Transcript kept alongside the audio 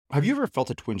Have you ever felt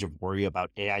a twinge of worry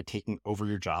about AI taking over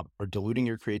your job or diluting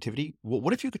your creativity? Well,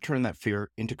 what if you could turn that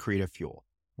fear into creative fuel?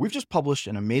 We've just published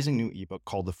an amazing new ebook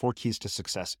called The Four Keys to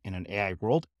Success in an AI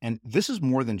World, and this is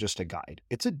more than just a guide.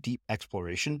 It's a deep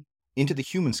exploration into the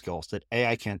human skills that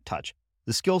AI can't touch,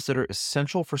 the skills that are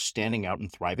essential for standing out and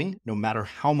thriving, no matter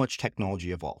how much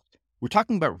technology evolves. We're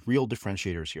talking about real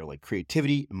differentiators here, like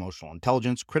creativity, emotional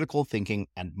intelligence, critical thinking,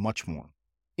 and much more.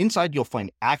 Inside, you'll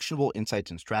find actionable insights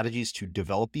and strategies to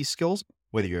develop these skills,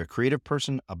 whether you're a creative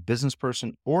person, a business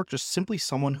person, or just simply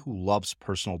someone who loves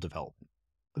personal development.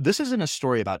 This isn't a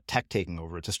story about tech taking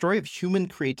over. It's a story of human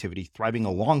creativity thriving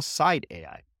alongside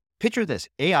AI. Picture this,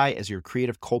 AI as your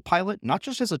creative co-pilot, not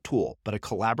just as a tool, but a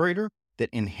collaborator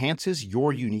that enhances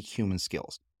your unique human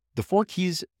skills. The Four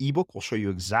Keys ebook will show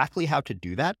you exactly how to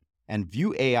do that and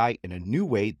view AI in a new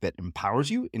way that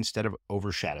empowers you instead of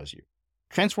overshadows you.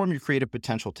 Transform your creative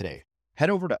potential today. Head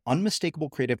over to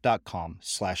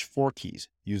unmistakablecreative.com/4keys.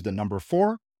 Use the number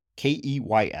 4,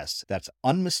 KEYS. That's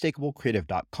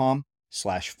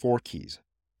unmistakablecreative.com/4keys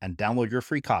and download your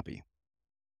free copy.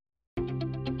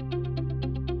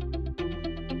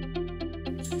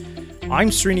 I'm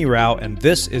Srini Rao, and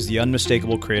this is the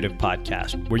Unmistakable Creative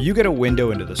Podcast, where you get a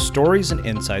window into the stories and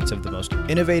insights of the most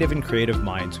innovative and creative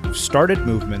minds who've started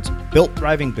movements, built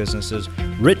thriving businesses,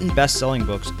 written best-selling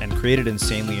books, and created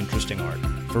insanely interesting art.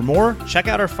 For more, check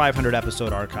out our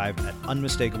 500-episode archive at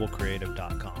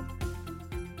unmistakablecreative.com.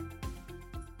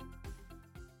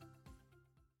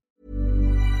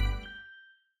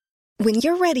 When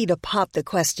you're ready to pop the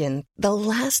question, the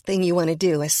last thing you want to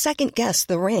do is second-guess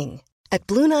the ring. At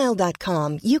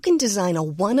BlueNile.com, you can design a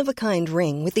one-of-a-kind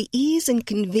ring with the ease and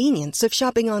convenience of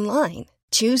shopping online.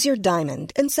 Choose your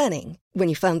diamond and setting. When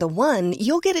you find the one,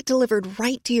 you'll get it delivered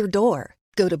right to your door.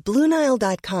 Go to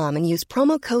BlueNile.com and use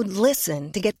promo code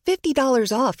LISTEN to get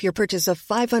 $50 off your purchase of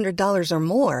 $500 or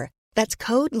more. That's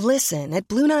code LISTEN at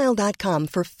BlueNile.com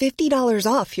for $50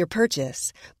 off your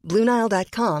purchase.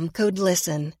 BlueNile.com, code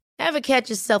LISTEN. Ever catch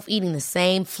yourself eating the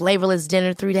same flavorless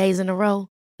dinner 3 days in a row?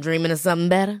 Dreaming of something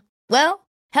better? Well,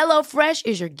 HelloFresh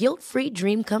is your guilt-free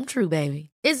dream come true,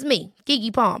 baby. It's me,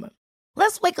 Keke Palmer.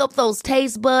 Let's wake up those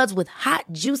taste buds with hot,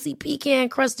 juicy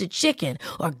pecan-crusted chicken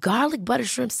or garlic butter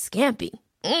shrimp scampi.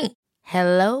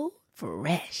 Hello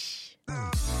Fresh.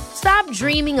 Stop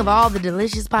dreaming of all the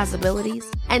delicious possibilities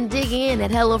and dig in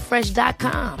at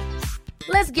HelloFresh.com.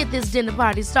 Let's get this dinner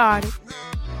party started.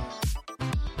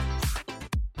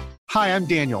 Hi, I'm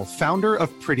Daniel, founder of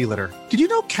Pretty Litter. Did you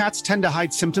know cats tend to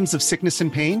hide symptoms of sickness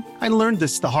and pain? I learned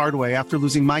this the hard way after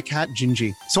losing my cat,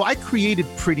 Gingy. So I created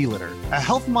Pretty Litter, a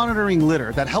health monitoring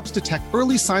litter that helps detect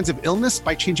early signs of illness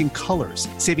by changing colors,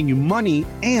 saving you money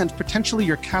and potentially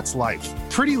your cat's life.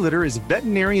 Pretty Litter is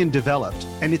veterinarian developed,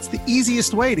 and it's the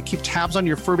easiest way to keep tabs on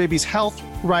your fur baby's health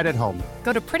right at home.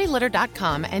 Go to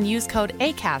prettylitter.com and use code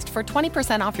ACAST for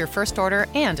 20% off your first order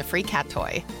and a free cat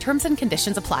toy. Terms and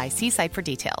conditions apply. See site for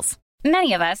details.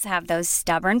 Many of us have those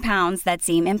stubborn pounds that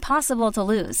seem impossible to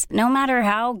lose, no matter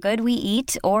how good we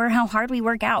eat or how hard we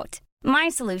work out. My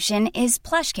solution is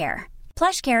PlushCare.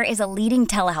 PlushCare is a leading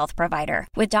telehealth provider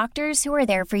with doctors who are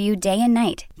there for you day and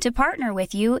night to partner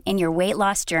with you in your weight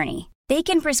loss journey. They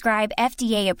can prescribe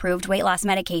FDA-approved weight loss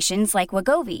medications like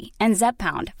Wegovy and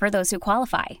Zepbound for those who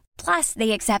qualify. Plus,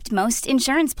 they accept most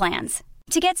insurance plans.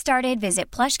 To get started, visit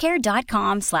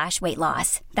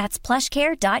plushcare.com/weightloss. That's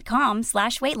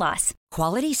plushcare.com/weightloss.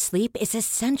 Quality sleep is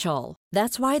essential.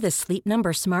 That's why the Sleep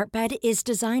Number Smart Bed is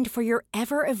designed for your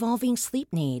ever-evolving sleep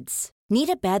needs. Need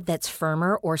a bed that's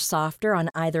firmer or softer on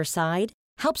either side?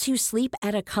 Helps you sleep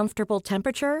at a comfortable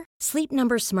temperature? Sleep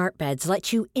Number Smart Beds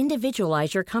let you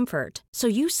individualize your comfort, so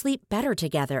you sleep better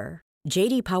together.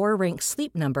 J.D. Power ranks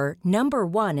Sleep Number number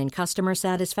 1 in customer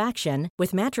satisfaction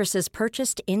with mattresses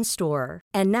purchased in-store.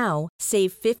 And now,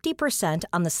 save 50%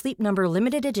 on the Sleep Number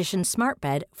Limited Edition Smart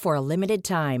Bed for a limited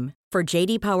time. For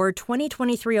J.D. Power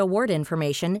 2023 award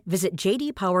information, visit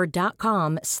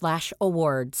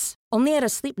jdpower.com/awards. Only at a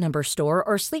Sleep Number store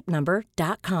or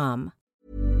sleepnumber.com.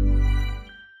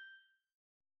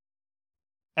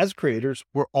 As creators,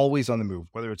 we're always on the move.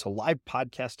 Whether it's a live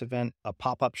podcast event, a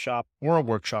pop-up shop, or a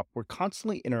workshop, we're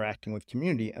constantly interacting with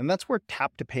community, and that's where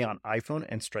Tap to Pay on iPhone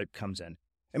and Stripe comes in.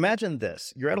 Imagine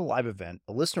this. You're at a live event,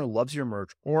 a listener loves your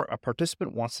merch, or a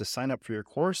participant wants to sign up for your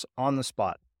course on the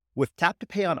spot. With Tap to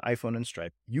Pay on iPhone and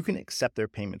Stripe, you can accept their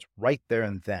payments right there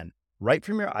and then, right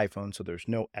from your iPhone, so there's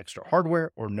no extra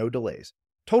hardware or no delays.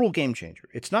 Total game changer.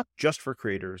 It's not just for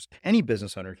creators. Any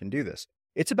business owner can do this.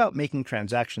 It's about making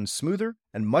transactions smoother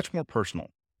and much more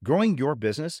personal, growing your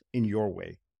business in your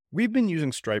way. We've been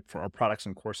using Stripe for our products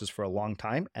and courses for a long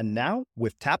time, and now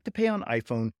with Tap to Pay on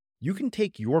iPhone, you can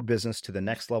take your business to the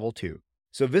next level too.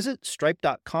 So visit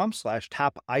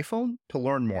stripe.com/tapiphone to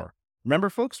learn more. Remember,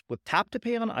 folks, with Tap to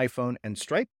Pay on iPhone and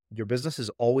Stripe, your business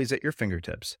is always at your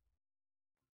fingertips.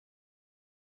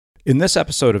 In this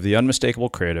episode of The Unmistakable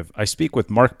Creative, I speak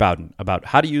with Mark Bowden about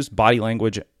how to use body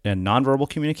language and nonverbal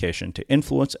communication to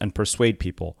influence and persuade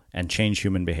people and change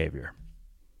human behavior.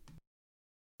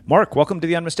 Mark, welcome to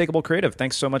The Unmistakable Creative.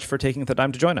 Thanks so much for taking the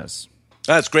time to join us.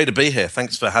 It's great to be here.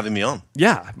 Thanks for having me on.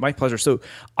 Yeah, my pleasure. So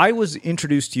I was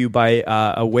introduced to you by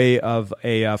a way of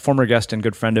a former guest and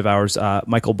good friend of ours,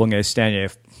 Michael Bunge-Stanye,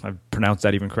 if I've pronounced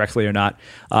that even correctly or not,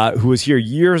 who was here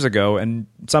years ago and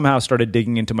somehow started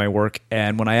digging into my work.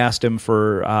 And when I asked him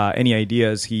for any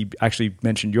ideas, he actually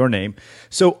mentioned your name.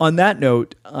 So on that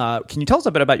note, can you tell us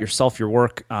a bit about yourself, your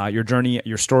work, your journey,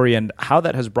 your story, and how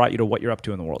that has brought you to what you're up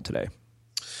to in the world today?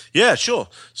 Yeah, sure.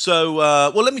 So,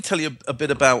 let me tell you a bit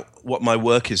about what my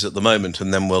work is at the moment,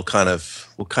 and then we'll kind of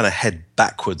head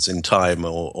backwards in time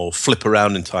or flip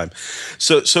around in time.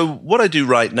 So what I do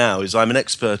right now is I'm an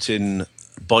expert in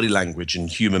body language and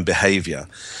human behavior,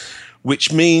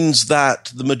 which means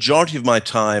that the majority of my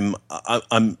time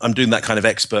I'm doing that kind of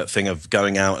expert thing of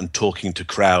going out and talking to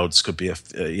crowds. Could be a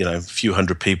few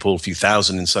hundred people, a few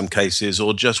thousand in some cases,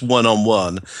 or just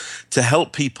one-on-one to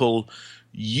help people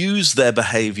use their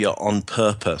behavior on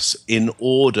purpose in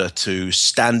order to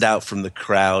stand out from the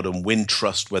crowd and win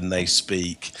trust when they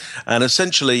speak, and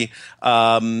essentially,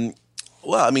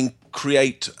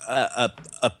 create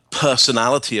a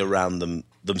personality around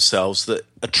themselves that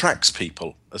attracts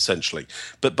people, essentially,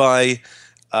 but by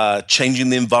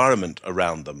changing the environment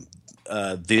around them,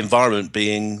 the environment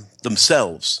being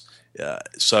themselves.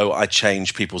 So I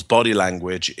change people's body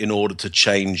language in order to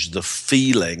change the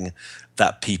feeling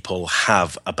that people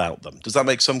have about them. Does that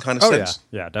make some kind of sense?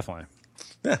 Yeah, definitely.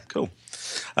 Yeah, cool.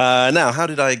 Now, how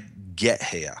did I get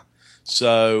here?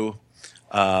 So,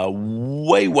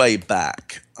 way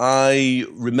back, I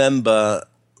remember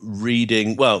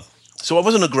reading. Well, so I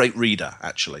wasn't a great reader,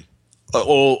 actually,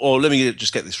 or let me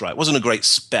just get this right. I wasn't a great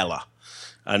speller,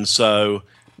 and so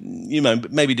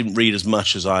maybe didn't read as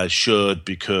much as I should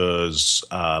because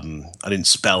I didn't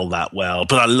spell that well.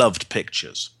 But I loved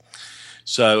pictures.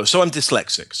 So I'm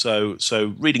dyslexic. So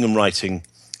reading and writing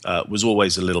was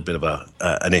always a little bit of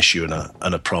an issue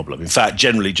and a problem. In fact,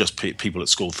 generally, just people at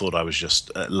school thought I was just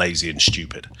lazy and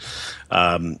stupid,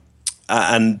 and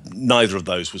neither of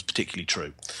those was particularly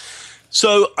true.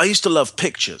 So I used to love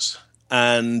pictures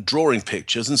and drawing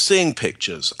pictures and seeing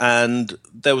pictures. And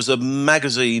there was a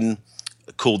magazine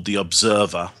called The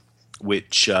Observer,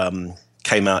 which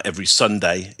came out every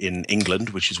Sunday in England,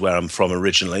 which is where I'm from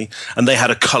originally, and they had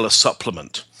a colour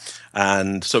supplement.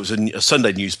 And so it was a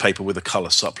Sunday newspaper with a colour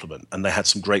supplement, and they had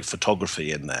some great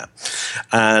photography in there.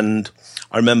 And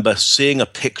I remember seeing a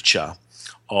picture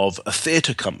of a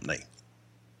theatre company,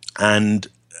 and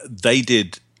they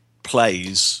did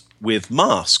plays with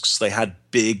masks. They had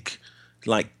big,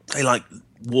 they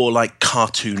wore like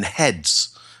cartoon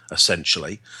heads,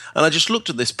 essentially. And I just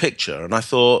looked at this picture and I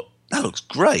thought, that looks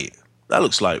great. That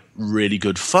looks like really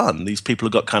good fun. These people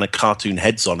have got kind of cartoon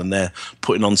heads on and they're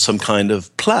putting on some kind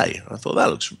of play. I thought, that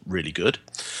looks really good.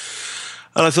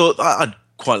 And I thought, I'd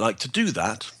quite like to do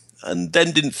that. And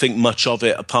then didn't think much of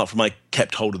it apart from I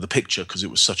kept hold of the picture because it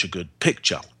was such a good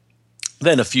picture.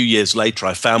 Then a few years later,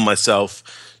 I found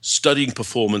myself studying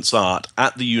performance art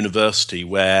at the university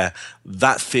where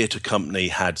that theatre company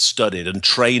had studied and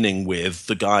training with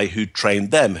the guy who trained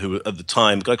them, who at the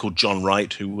time, a guy called John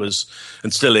Wright, who was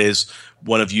and still is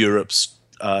one of Europe's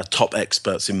top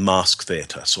experts in mask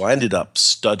theatre. So I ended up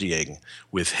studying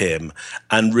with him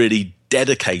and really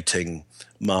dedicating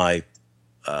my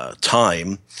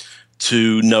time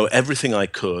to know everything I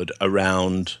could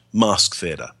around mask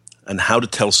theatre and how to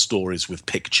tell stories with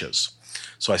pictures.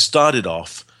 So I started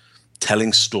off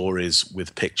telling stories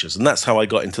with pictures, and that's how I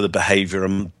got into the behavior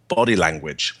and body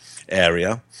language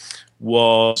area,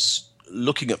 was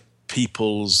looking at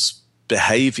people's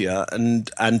behavior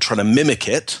and trying to mimic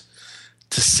it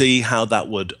to see how that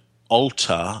would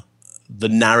alter the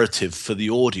narrative for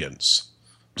the audience.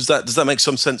 Does that make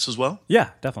some sense as well?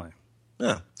 Yeah, definitely.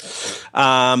 Yeah.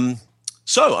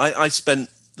 So I spent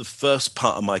the first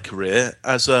part of my career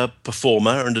as a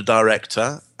performer and a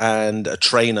director and a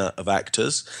trainer of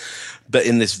actors, but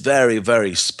in this very,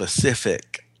 very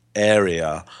specific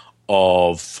area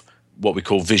of what we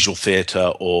call visual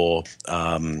theatre or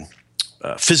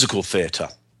physical theatre.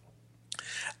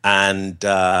 And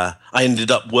I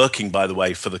ended up working, by the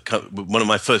way, for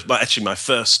my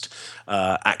first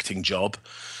acting job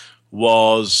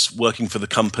was working for the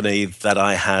company that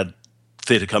I had,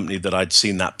 theatre company that I'd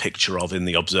seen that picture of in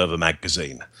the Observer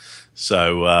magazine.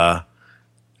 So,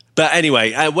 but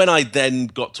anyway, when I then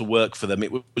got to work for them,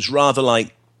 it was rather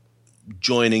like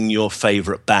joining your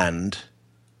favorite band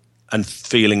and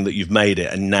feeling that you've made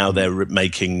it, and now they're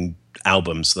making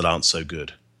albums that aren't so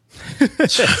good.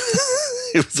 So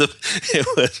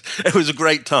it was a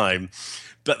great time,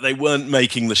 but they weren't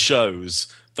making the shows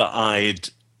that I'd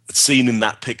seen in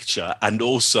that picture, and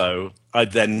also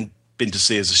I'd then been to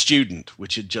see as a student,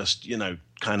 which had just,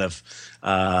 kind of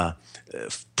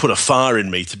put a fire in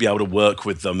me to be able to work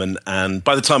with them. And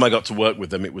by the time I got to work with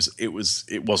them, it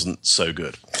wasn't so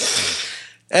good.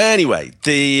 Anyway,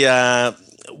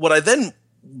 what I then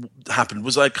happened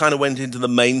was I kind of went into the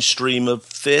mainstream of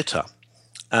theatre.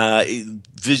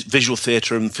 Visual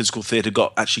theatre and physical theatre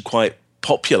got actually quite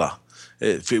popular.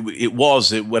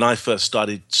 When I first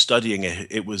started studying it,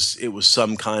 it was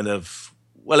some kind of,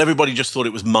 everybody just thought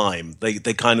it was mime.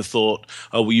 They kind of thought,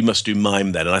 oh, well, you must do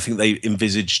mime then. And I think they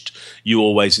envisaged you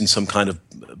always in some kind of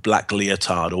black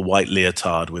leotard or white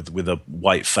leotard with a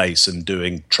white face and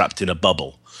doing Trapped in a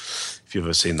Bubble. If you've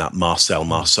ever seen that Marcel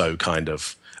Marceau kind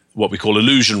of what we call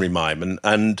illusionary mime.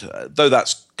 And though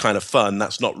that's kind of fun,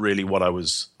 that's not really what I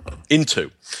was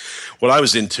into. What I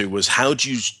was into was, how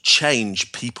do you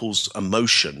change people's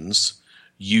emotions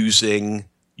using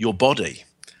your body?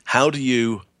 How do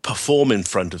you perform in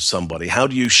front of somebody? How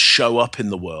do you show up in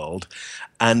the world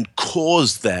and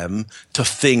cause them to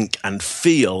think and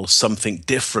feel something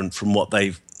different from what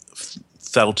they've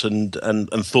felt and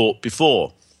thought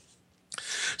before?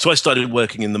 So I started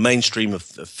working in the mainstream of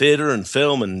theatre and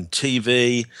film and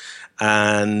TV,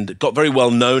 and got very well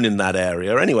known in that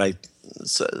area. Anyway,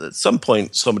 so at some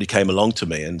point, somebody came along to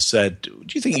me and said, do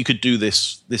you think you could do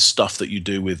this stuff that you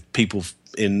do with people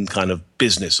in kind of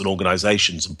business and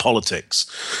organizations and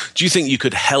politics? Do you think you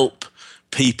could help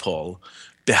people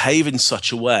behave in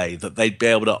such a way that they'd be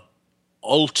able to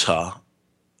alter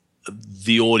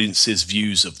the audience's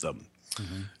views of them?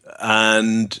 Mm-hmm.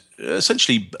 And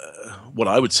essentially, what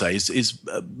I would say is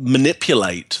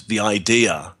manipulate the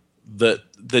idea that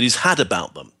is had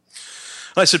about them.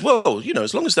 I said, well,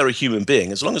 as long as they're a human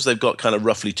being, as long as they've got kind of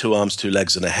roughly 2 arms, 2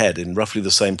 legs and a head in roughly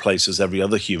the same place as every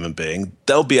other human being,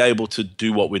 they'll be able to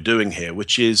do what we're doing here,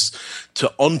 which is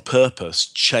to, on purpose,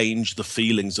 change the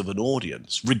feelings of an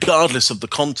audience, regardless of the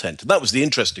content. And that was the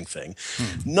interesting thing.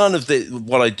 None of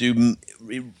what I do,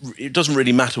 it doesn't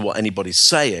really matter what anybody's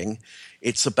saying.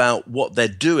 It's about what they're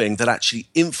doing that actually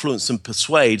influences and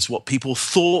persuades what people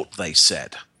thought they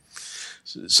said.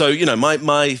 So,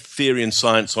 my theory and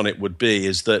science on it would be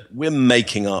is that we're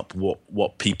making up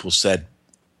what people said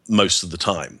most of the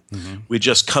time. Mm-hmm. We're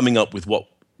just coming up with what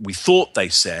we thought they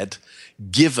said,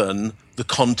 given the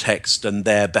context and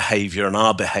their behavior and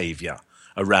our behavior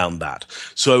around that.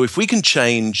 So if we can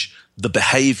change the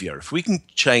behavior, if we can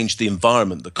change the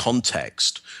environment, the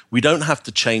context, we don't have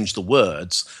to change the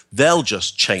words. They'll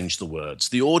just change the words.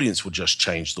 The audience will just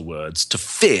change the words to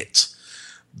fit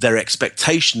their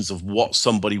expectations of what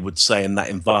somebody would say in that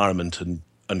environment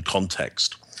and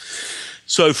context.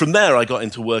 So from there, I got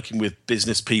into working with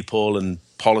business people and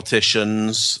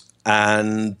politicians,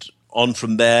 and on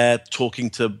from there, talking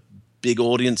to big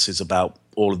audiences about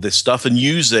all of this stuff and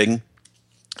using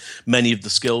many of the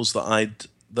skills that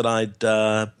I'd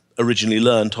originally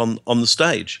learned on the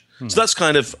stage. So that's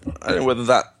kind of, I don't know whether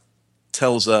that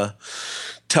tells a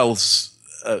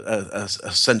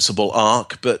sensible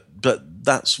arc, but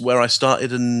that's where I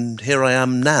started, and here I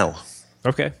am now.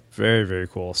 Okay, very, very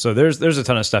cool. So there's a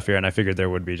ton of stuff here, and I figured there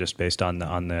would be just based on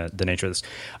the nature of this.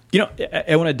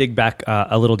 I want to dig back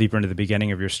a little deeper into the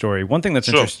beginning of your story. One thing that's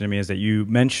interesting to me is that you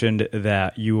mentioned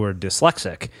that you were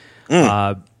dyslexic,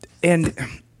 and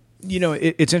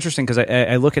it's interesting because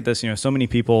I look at this. So many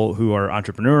people who are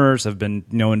entrepreneurs have been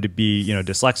known to be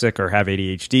dyslexic or have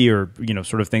ADHD or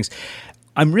sort of things.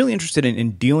 I'm really interested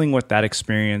in dealing with that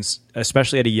experience,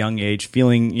 especially at a young age,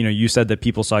 feeling, you said that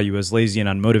people saw you as lazy and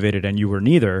unmotivated, and you were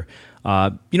neither.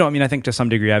 I think to some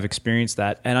degree I've experienced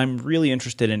that, and I'm really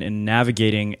interested in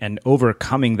navigating and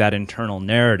overcoming that internal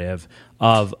narrative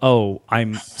of, oh,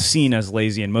 I'm seen as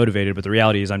lazy and motivated, but the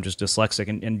reality is I'm just dyslexic,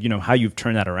 and how you've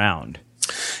turned that around.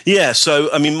 Yeah, so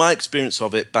my experience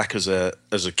of it back as a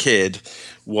kid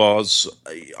was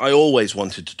I always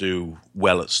wanted to do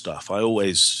well at stuff. I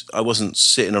wasn't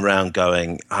sitting around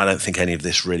going, I don't think any of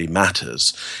this really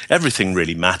matters. Everything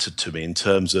really mattered to me in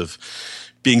terms of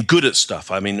being good at stuff.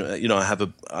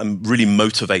 I'm really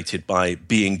motivated by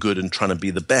being good and trying to be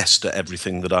the best at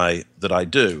everything that I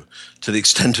do, to the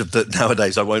extent of that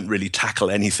nowadays I won't really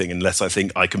tackle anything unless I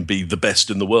think I can be the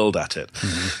best in the world at it.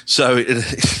 Mm-hmm. So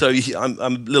I'm a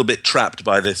little bit trapped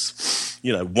by this,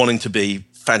 wanting to be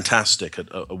fantastic at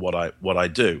what I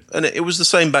do, and it was the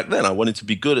same back then. I wanted to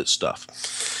be good at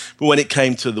stuff, but when it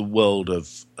came to the world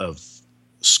of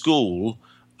school,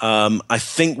 I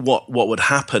think what would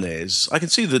happen is, I can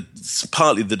see that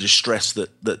partly the distress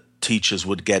that teachers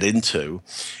would get into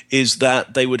is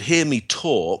that they would hear me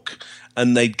talk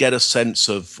and they'd get a sense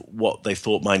of what they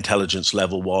thought my intelligence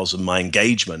level was and my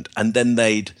engagement, and then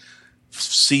they'd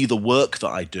see the work that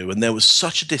I do, and there was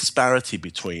such a disparity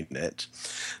between it.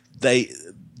 The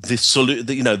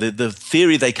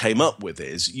theory they came up with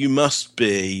is, you must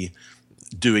be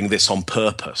doing this on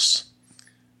purpose.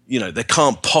 There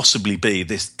can't possibly be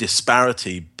this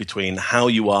disparity between how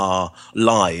you are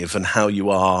live and how you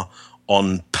are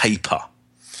on paper.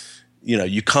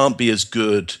 You can't be as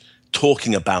good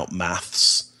talking about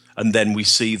maths, and then we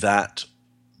see that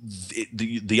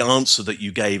the answer that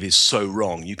you gave is so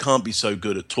wrong. You can't be so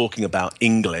good at talking about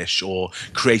English or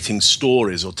creating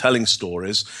stories or telling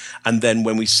stories, and then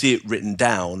when we see it written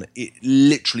down, it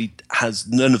literally has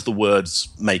none of the words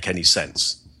make any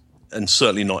sense, and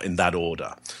certainly not in that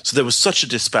order. So there was such a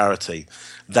disparity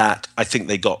that I think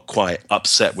they got quite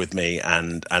upset with me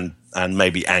and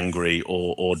maybe angry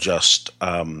or just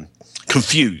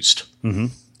confused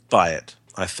by it,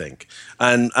 I think.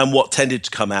 And what tended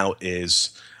to come out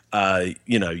is,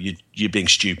 you're being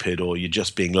stupid, or you're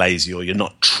just being lazy, or you're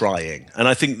not trying. And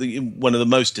I think one of the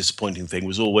most disappointing thing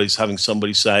was always having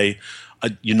somebody say,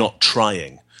 you're not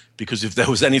trying. Because if there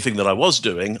was anything that I was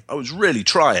doing, I was really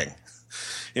trying.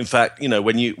 In fact,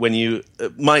 when you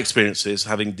my experience is,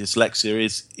 having dyslexia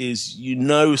is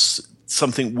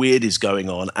something weird is going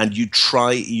on, and you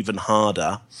try even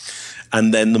harder,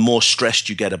 and then the more stressed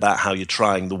you get about how you're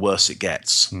trying, the worse it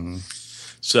gets. Mm-hmm.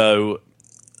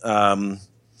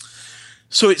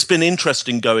 So it's been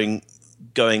interesting going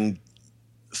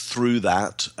through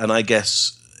that, and I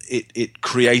guess it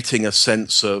creating a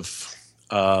sense of,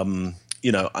 I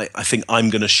think I'm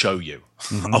going to show you.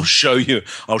 Mm-hmm. I'll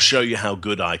show you how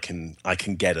good I can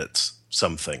get at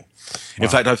something. Wow. In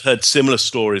fact, I've heard similar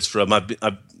stories from. I've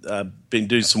been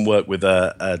doing some work with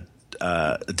a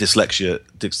dyslexia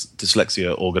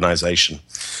organization,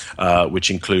 which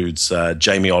includes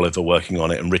Jamie Oliver working on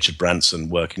it and Richard Branson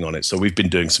working on it. So we've been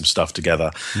doing some stuff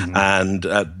together, and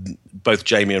both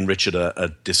Jamie and Richard are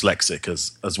dyslexic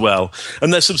as well.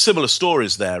 And there's some similar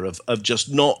stories there of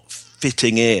just not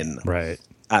fitting in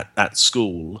at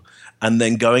school, and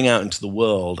then going out into the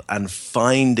world and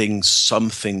finding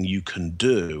something you can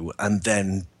do, and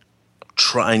then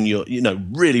trying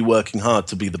really working hard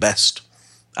to be the best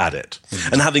at it,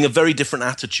 and having a very different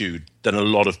attitude than a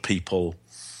lot of people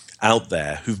out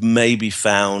there who've maybe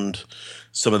found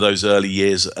some of those early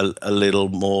years a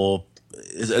little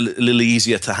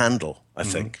easier to handle, I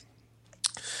think.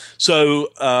 So,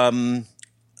 and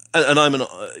I'm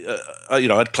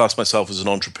I'd class myself as an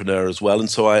entrepreneur as well, and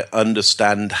so I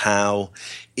understand how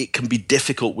it can be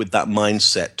difficult with that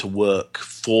mindset to work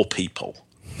for people,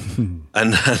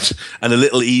 and a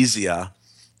little easier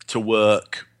to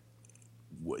work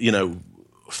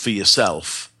for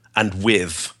yourself and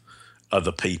with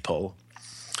other people,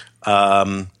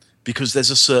 because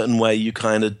there's a certain way you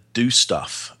kind of do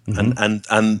stuff,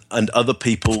 and other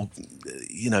people,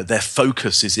 their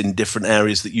focus is in different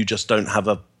areas that you just don't have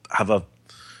a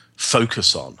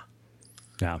focus on.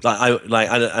 Yeah. I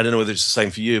don't know whether it's the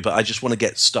same for you, but I just want to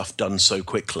get stuff done so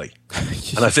quickly.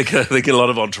 And I think a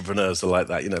lot of entrepreneurs are like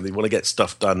that. They want to get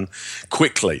stuff done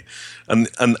quickly, and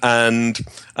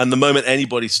the moment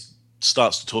anybody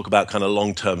starts to talk about kind of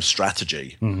long-term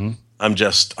strategy, I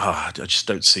just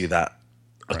don't see that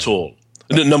at all.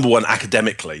 Number one,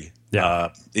 academically,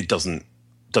 it doesn't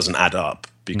add up,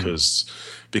 because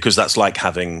that's like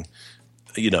having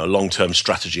a long-term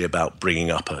strategy about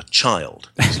bringing up a child.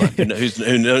 It's like, who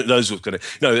knows what's going to.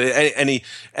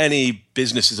 Any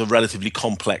business is a relatively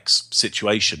complex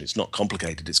situation. It's not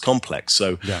complicated; it's complex.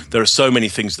 So there are so many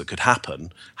things that could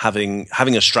happen. Having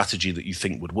a strategy that you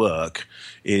think would work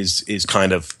is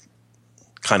kind of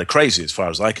crazy, as far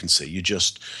as I can see. You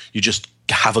just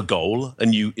have a goal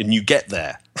and you get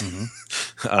there.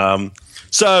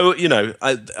 So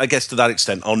I guess to that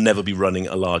extent, I'll never be running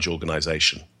a large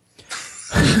organization.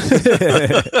 I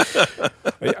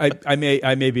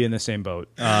may be in the same boat.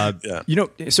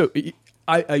 So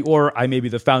I may be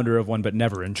the founder of one, but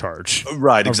never in charge.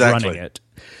 Right, exactly. Of running it.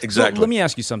 Exactly. So let me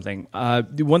ask you something.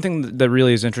 One thing that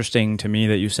really is interesting to me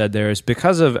that you said there is,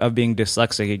 because of being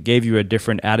dyslexic, it gave you a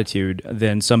different attitude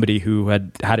than somebody who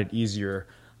had it easier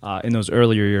in those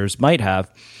earlier years might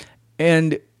have.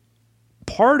 And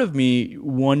part of me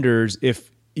wonders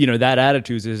if that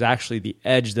attitude is actually the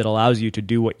edge that allows you to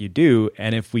do what you do.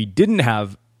 And if we didn't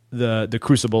have the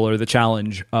crucible or the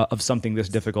challenge of something this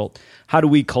difficult, how do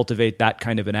we cultivate that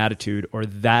kind of an attitude or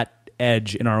that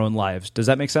edge in our own lives? Does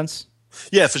that make sense?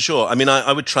 Yeah, for sure. I mean,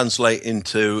 I would translate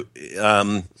into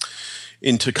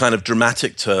kind of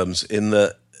dramatic terms in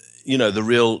that, the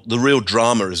real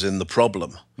drama is in the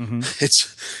problem. Mm-hmm.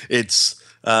 It's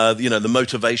the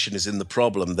motivation is in the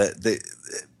problem.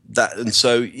 And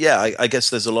so, yeah, I guess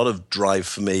there's a lot of drive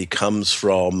for me comes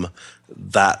from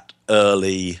that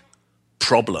early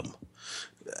problem.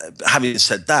 Having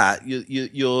said that,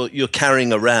 you're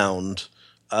carrying around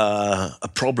a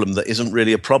problem that isn't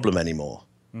really a problem anymore,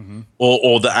 mm-hmm.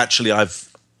 or that actually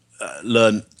I've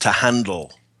learned to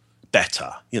handle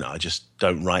better. I just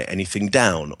don't write anything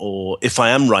down, or if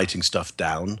I am writing stuff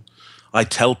down, I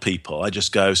tell people, I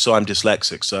just go, so I'm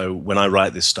dyslexic, so when I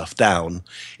write this stuff down,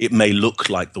 it may look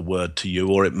like the word to you,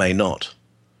 or it may not.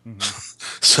 Mm-hmm.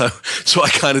 So I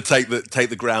kind of take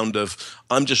the ground of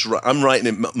I'm writing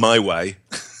it my way.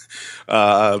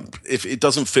 If it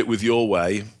doesn't fit with your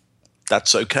way,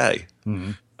 that's okay.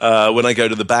 Mm-hmm. When I go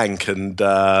to the bank and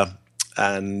I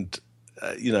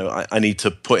need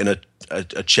to put in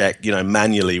a check,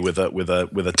 manually with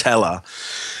a teller,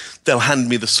 they'll hand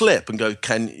me the slip and go,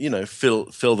 can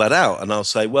fill that out? And I'll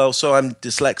say, well, so I'm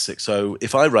dyslexic, so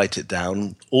if I write it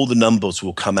down, all the numbers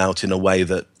will come out in a way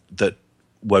that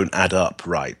won't add up,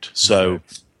 right? So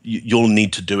you'll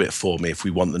need to do it for me if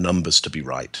we want the numbers to be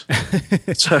right.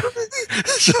 so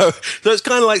it's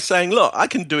kind of like saying, look, I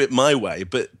can do it my way,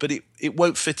 but it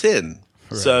won't fit in.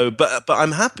 Right. So, but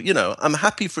I'm happy, I'm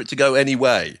happy for it to go any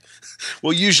way.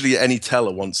 Well, usually any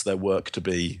teller wants their work to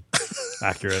be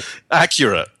accurate.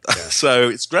 Yeah. So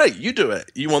it's great. You do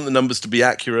it. You want the numbers to be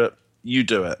accurate. You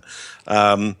do it.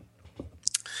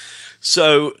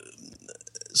 So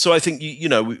I think you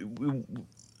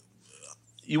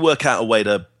work out a way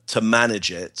to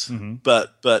manage it, mm-hmm.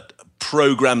 but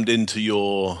programmed into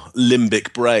your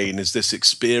limbic brain is this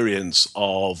experience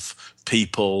of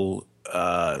people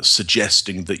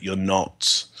suggesting that you're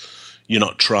not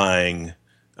trying,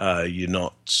 you're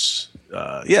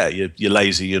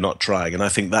lazy, you're not trying, and I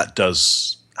think that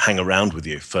does hang around with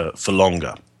you for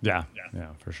longer. Yeah,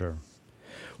 for sure.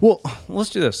 Well,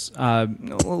 let's do this.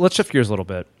 Let's shift gears a little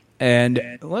bit.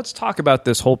 And let's talk about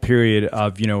this whole period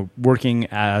of, working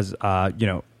as,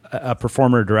 a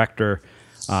performer, director,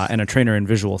 and a trainer in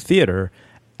visual theater.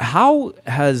 How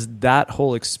has that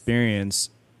whole experience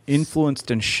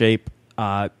influenced and shaped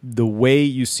the way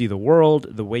you see the world,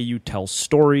 the way you tell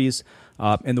stories,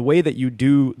 and the way that you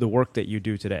do the work that you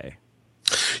do today?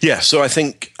 Yeah, so I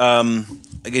think, I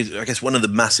guess one of the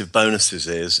massive bonuses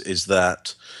is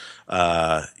that,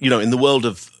 in the world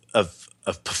of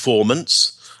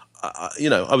performance,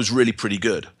 I was really pretty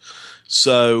good.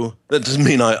 So that doesn't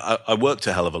mean I worked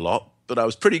a hell of a lot, but I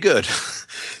was pretty good.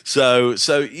 So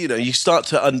you start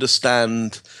to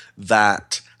understand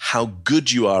that how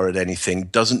good you are at anything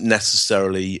doesn't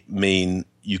necessarily mean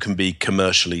you can be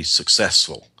commercially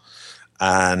successful.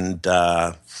 And,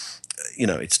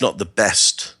 it's not the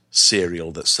best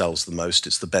cereal that sells the most.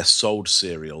 It's the best sold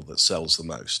cereal that sells the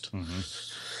most. Mm-hmm.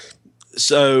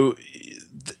 So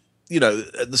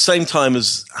at the same time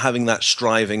as having that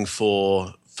striving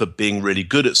for being really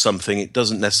good at something, it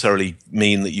doesn't necessarily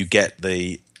mean that you get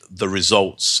the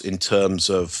results in terms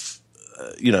of,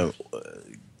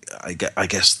 I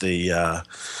guess the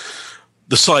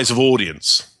size of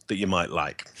audience that you might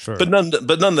like. Sure. But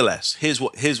nonetheless, here's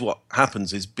what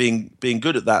happens is being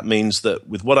good at that means that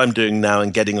with what I'm doing now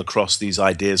and getting across these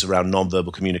ideas around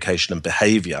nonverbal communication and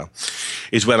behavior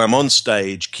is when I'm on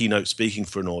stage keynote speaking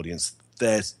for an audience,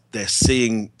 they're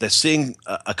seeing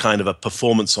a kind of a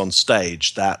performance on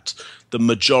stage that the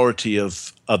majority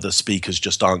of other speakers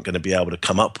just aren't going to be able to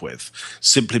come up with,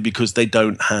 simply because they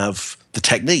don't have the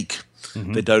technique,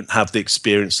 mm-hmm. they don't have the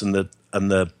experience and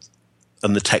the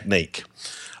technique.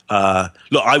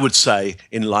 Look, I would say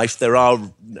in life there are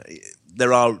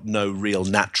no real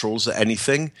naturals at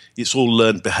anything. It's all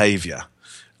learned behavior.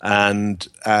 And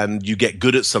you get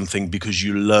good at something because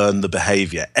you learn the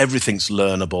behavior. Everything's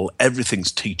learnable,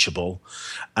 everything's teachable,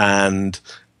 and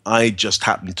I just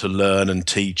happen to learn and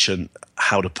teach and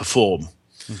how to perform.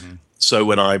 Mm-hmm. So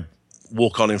when I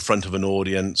walk on in front of an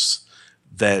audience,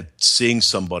 they're seeing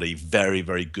somebody very,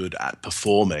 very good at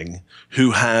performing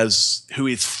who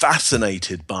is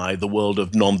fascinated by the world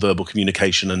of nonverbal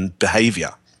communication and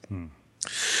behavior. Mm.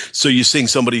 So you're seeing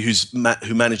somebody who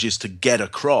manages to get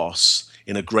across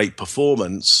in a great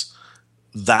performance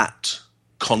that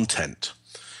content.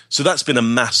 So that's been a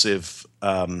massive,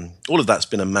 all of that's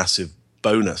been a massive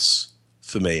bonus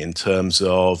for me in terms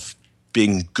of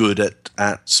being good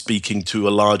at speaking to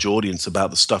a large audience about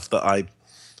the stuff that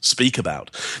speak about.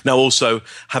 Now, also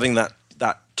having that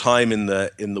time in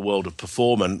the world of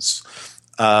performance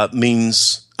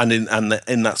means, and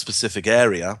in that specific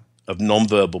area of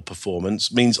nonverbal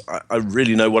performance, means I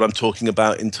really know what I'm talking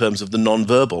about in terms of the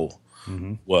nonverbal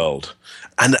world,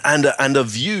 and a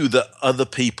view that other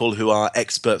people who are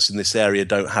experts in this area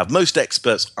don't have. Most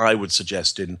experts, I would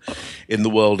suggest, in the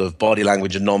world of body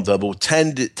language and nonverbal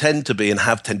tend to be, and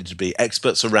have tended to be,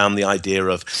 experts around the idea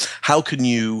of how can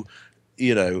you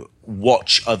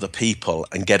watch other people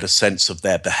and get a sense of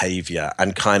their behavior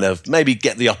and kind of maybe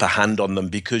get the upper hand on them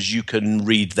because you can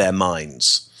read their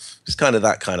minds. It's kind of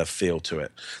that kind of feel to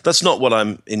it. That's not what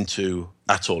I'm into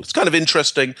at all. It's kind of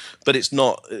interesting, but it's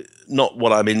not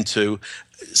what I'm into,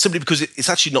 simply because it's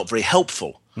actually not very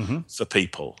helpful for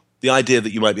people. The idea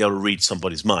that you might be able to read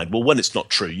somebody's mind. Well, when it's not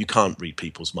true, you can't read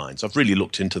people's minds. I've really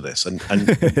looked into this, and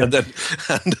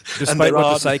despite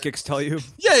what the psychics tell you.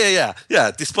 Yeah.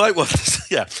 Despite what,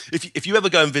 If you ever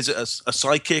go and visit a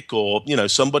psychic or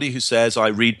somebody who says I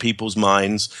read people's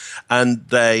minds, and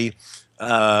they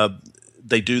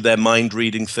do their mind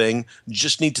reading thing,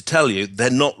 just need to tell you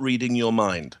they're not reading your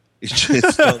mind.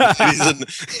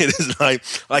 It isn't like,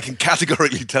 I can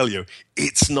categorically tell you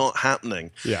it's not happening.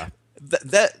 Yeah.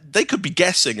 They could be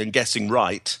guessing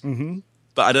right,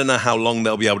 but I don't know how long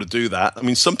they'll be able to do that. I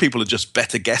mean, some people are just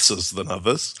better guessers than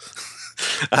others.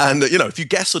 And, if you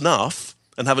guess enough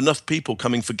and have enough people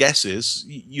coming for guesses,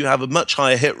 you have a much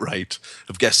higher hit rate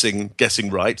of guessing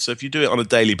right. So if you do it on a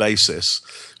daily basis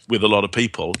with a lot of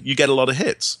people, you get a lot of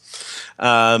hits.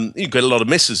 You get a lot of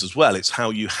misses as well. It's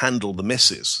how you handle the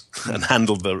misses and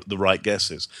handle the right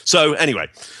guesses. So anyway,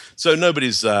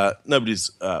 nobody's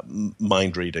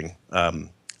mind reading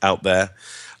out there.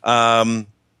 I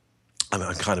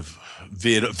kind of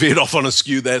veered off on a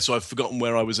skew there, so I've forgotten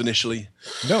where I was initially.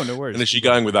 No worries. Initially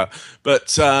going with that,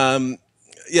 but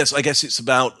yes, I guess it's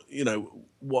about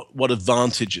what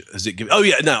advantage has it given? Oh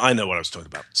yeah, no, I know what I was talking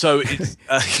about. So it's,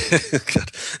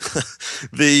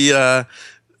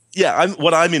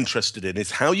 what I'm interested in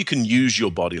is how you can use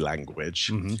your body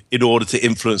language in order to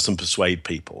influence and persuade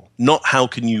people. Not how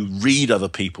can you read other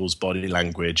people's body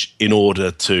language in order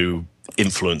to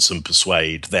influence and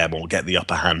persuade them or get the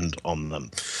upper hand on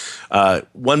them.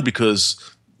 One, because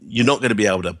you're not going to be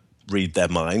able to read their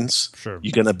minds. Sure.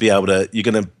 You're going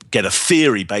to get a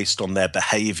theory based on their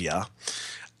behavior,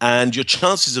 and your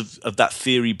chances of that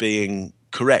theory being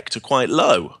correct are quite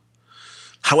low.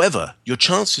 However, your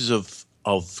chances of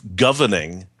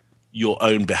governing your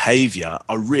own behavior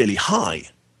are really high.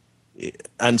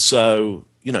 And so,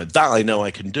 that I know I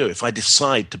can do. If I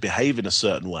decide to behave in a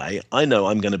certain way, I know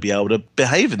I'm going to be able to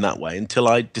behave in that way until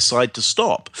I decide to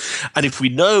stop. And if we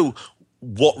know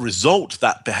what result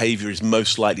that behavior is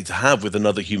most likely to have with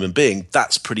another human being,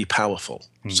 that's pretty powerful.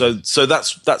 So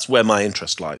that's where my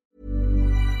interest lies.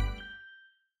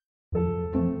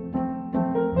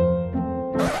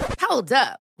 Hold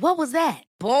up. What was that?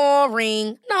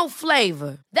 Boring. No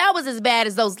flavor. That was as bad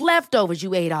as those leftovers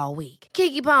you ate all week.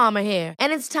 Keke Palmer here,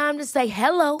 and it's time to say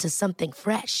hello to something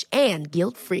fresh and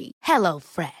guilt-free. Hello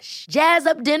Fresh. Jazz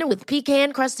up dinner with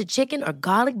pecan-crusted chicken or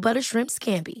garlic butter shrimp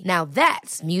scampi. Now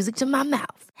that's music to my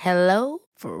mouth. Hello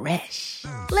Fresh.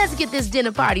 Let's get this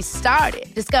dinner party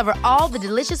started. Discover all the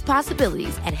delicious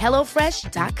possibilities at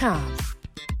HelloFresh.com.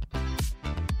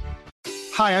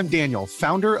 Hi, I'm Daniel,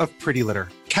 founder of Pretty Litter.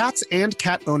 Cats and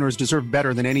cat owners deserve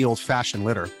better than any old-fashioned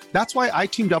litter. That's why I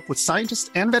teamed up with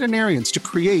scientists and veterinarians to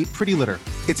create Pretty Litter.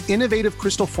 Its innovative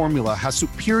crystal formula has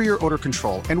superior odor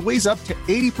control and weighs up to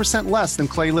 80% less than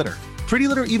clay litter. Pretty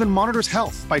Litter even monitors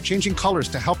health by changing colors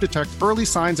to help detect early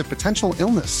signs of potential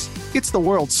illness. It's the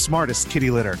world's smartest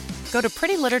kitty litter. Go to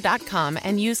prettylitter.com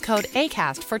and use code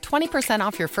ACAST for 20%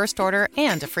 off your first order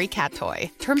and a free cat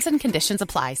toy. Terms and conditions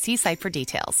apply. See site for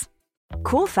details.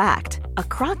 Cool fact, a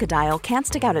crocodile can't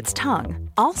stick out its tongue.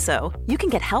 Also, you can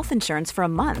get health insurance for a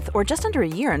month or just under a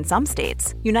year in some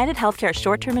states. United Healthcare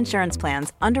short-term insurance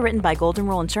plans, underwritten by Golden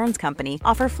Rule Insurance Company,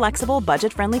 offer flexible,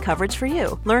 budget-friendly coverage for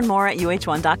you. Learn more at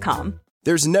uh1.com.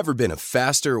 There's never been a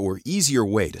faster or easier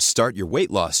way to start your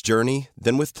weight loss journey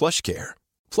than with PlushCare.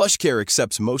 PlushCare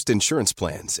accepts most insurance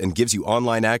plans and gives you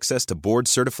online access to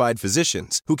board-certified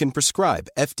physicians who can prescribe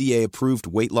FDA-approved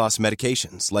weight loss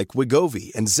medications like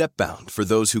Wegovy and Zepbound for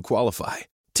those who qualify.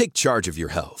 Take charge of your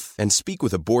health and speak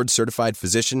with a board-certified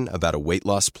physician about a weight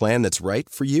loss plan that's right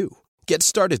for you. Get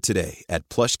started today at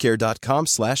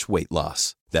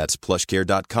plushcare.com/weight-loss. That's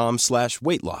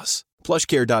plushcare.com/weight-loss.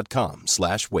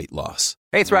 plushcare.com/weight-loss.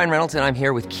 Hey, it's Ryan Reynolds, and I'm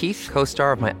here with Keith,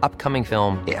 co-star of my upcoming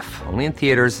film, If, only in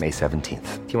theaters May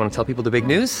 17th. Do you want to tell people the big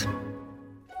news?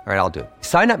 All right, I'll do it.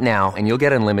 Sign up now and you'll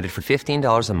get unlimited for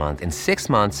 $15 a month and 6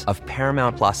 months of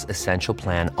Paramount Plus Essential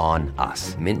Plan on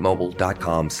us.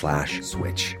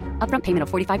 MintMobile.com/switch. Upfront payment of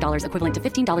 $45 equivalent to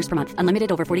 $15 per month.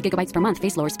 Unlimited over 40 gigabytes per month.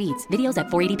 Face lower speeds. Videos at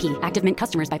 480p. Active Mint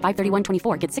customers by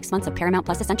 531.24 get 6 months of Paramount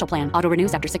Plus Essential Plan. Auto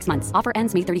renews after 6 months. Offer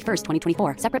ends May 31st,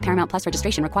 2024. Separate Paramount Plus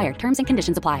registration required. Terms and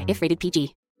conditions apply if rated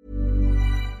PG.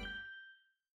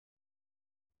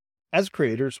 As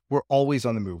creators, we're always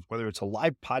on the move. Whether it's a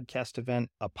live podcast event,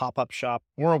 a pop-up shop,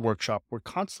 or a workshop, we're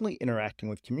constantly interacting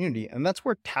with community, and that's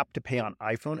where Tap to Pay on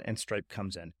iPhone and Stripe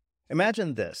comes in.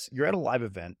 Imagine this. You're at a live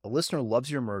event, a listener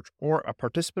loves your merch, or a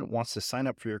participant wants to sign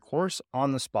up for your course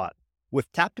on the spot.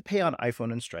 With Tap to Pay on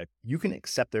iPhone and Stripe, you can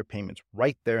accept their payments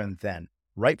right there and then,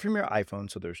 right from your iPhone,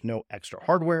 so there's no extra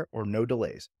hardware or no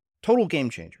delays. Total game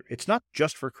changer. It's not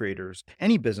just for creators.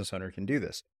 Any business owner can do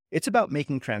this. It's about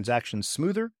making transactions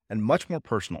smoother and much more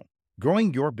personal,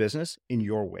 growing your business in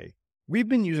your way. We've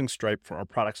been using Stripe for our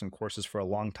products and courses for a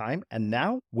long time, and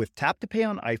now with Tap to Pay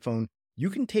on iPhone, you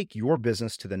can take your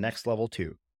business to the next level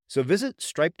too. So visit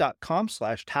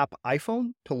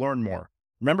stripe.com/tapiphone to learn more.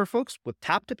 Remember, folks, with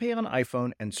Tap to Pay on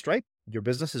iPhone and Stripe, your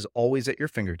business is always at your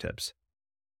fingertips.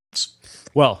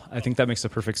 Well, I think that makes the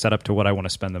perfect setup to what I want to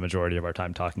spend the majority of our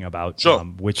time talking about, Sure.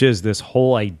 Which is this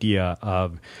whole idea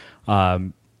of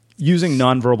using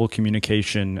nonverbal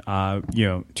communication,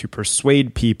 to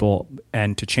persuade people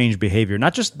and to change behavior,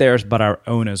 not just theirs, but our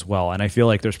own as well. And I feel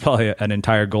like there's probably an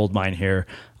entire gold mine here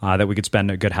that we could spend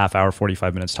a good half hour,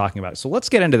 45 minutes talking about. So let's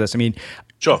get into this. I mean,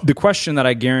 sure. The question that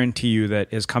I guarantee you that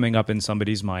is coming up in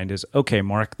somebody's mind is, okay,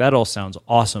 Mark, that all sounds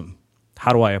awesome.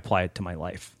 How do I apply it to my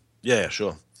life? Yeah,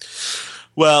 sure.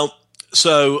 Well,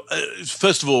 so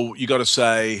first of all, you got to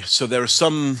say, so there are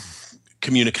some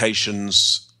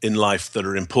communications in life that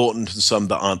are important and some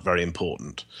that aren't very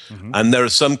important. Mm-hmm. And there are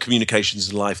some communications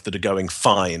in life that are going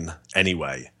fine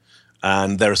anyway.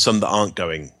 And there are some that aren't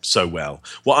going so well.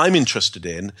 What I'm interested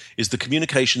in is the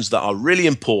communications that are really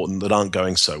important that aren't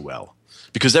going so well.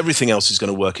 Because everything else is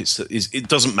going to work, it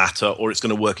doesn't matter, or it's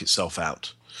going to work itself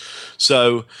out.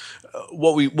 So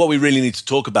what we really need to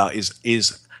talk about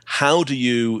is how do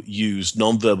you use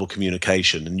nonverbal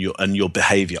communication and your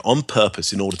behavior on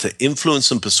purpose in order to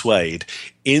influence and persuade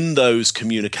in those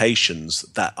communications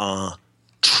that are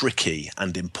tricky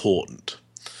and important?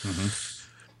 Mm-hmm.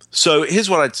 So here's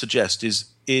what I'd suggest is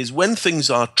when things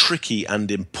are tricky and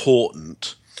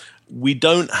important, we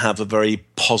don't have a very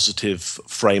positive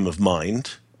frame of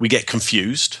mind. We get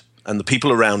confused, and the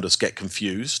people around us get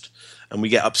confused. And we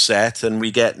get upset, and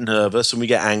we get nervous, and we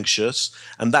get anxious,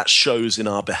 and that shows in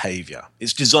our behavior.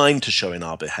 It's designed to show in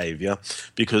our behavior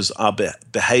because our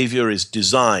behavior is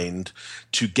designed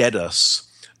to get us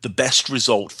the best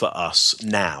result for us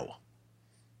now.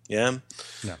 Yeah?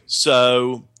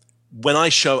 So when I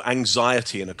show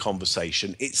anxiety in a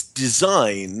conversation, it's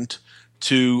designed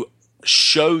to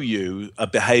show you a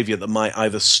behavior that might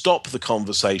either stop the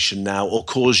conversation now or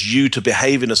cause you to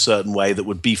behave in a certain way that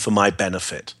would be for my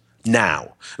benefit.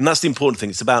 Now. And that's the important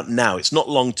thing. It's about now. It's not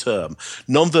long term.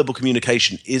 Nonverbal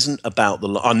communication isn't about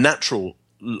our natural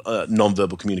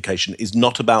nonverbal communication is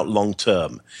not about long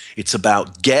term. It's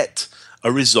about get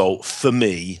a result for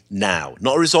me now.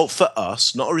 Not a result for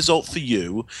us, not a result for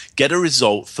you. Get a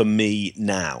result for me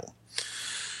now.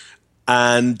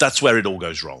 And that's where it all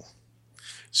goes wrong.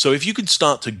 So if you can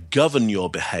start to govern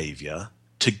your behavior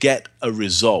to get a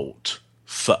result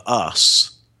for us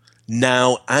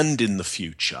now and in the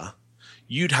future,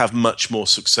 you'd have much more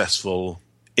successful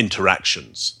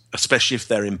interactions, especially if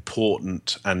they're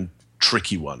important and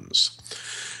tricky ones.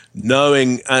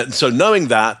 Knowing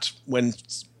that when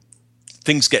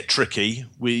things get tricky,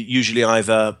 we usually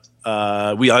either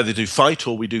do fight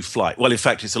or we do flight. Well, in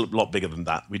fact, it's a lot bigger than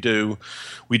that. We do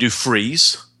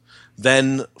freeze,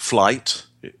 then flight.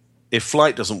 If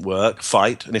flight doesn't work,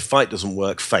 fight, and if fight doesn't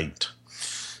work, faint.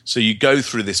 So you go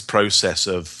through this process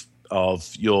of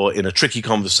you're in a tricky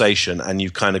conversation and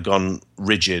you've kind of gone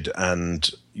rigid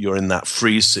and you're in that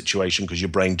freeze situation because your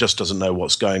brain just doesn't know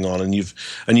what's going on, and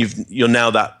you're now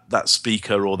that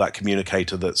speaker or that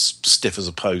communicator that's stiff as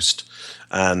a post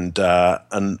and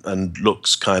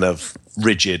looks kind of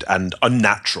rigid and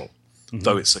unnatural,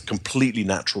 though it's a completely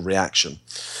natural reaction.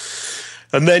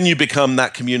 And then you become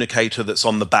that communicator that's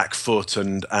on the back foot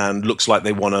and looks like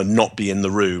they want to not be in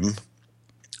the room.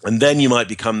 And then you might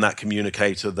become that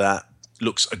communicator that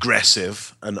looks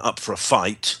aggressive and up for a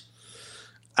fight.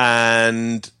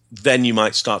 And then you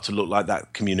might start to look like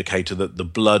that communicator that the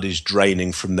blood is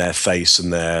draining from their face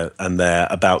and they're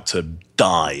about to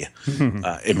die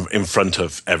in front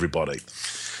of everybody.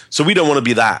 So we don't want to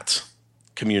be that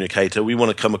communicator, we want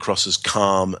to come across as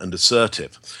calm and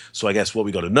assertive. So I guess what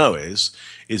we got to know is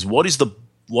what is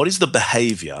the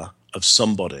behavior of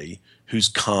somebody who's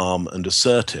calm and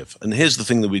assertive? And here's the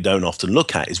thing that we don't often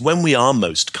look at is when we are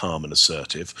most calm and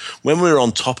assertive, when we're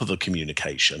on top of a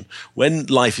communication, when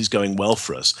life is going well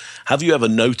for us, have you ever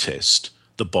noticed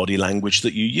the body language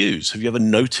that you use? Have you ever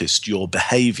noticed your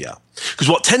behavior? Because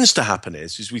what tends to happen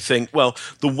is we think, well,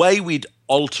 the way we'd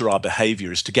alter our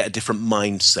behavior is to get a different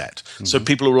mindset. Mm-hmm. So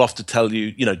people will often tell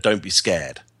you, don't be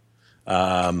scared.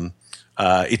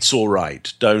 It's all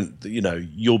right.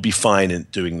 You'll be fine in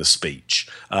doing the speech.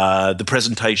 The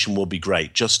presentation will be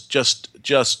great. Just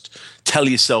tell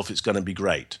yourself it's going to be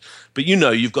great. But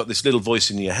you've got this little voice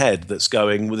in your head that's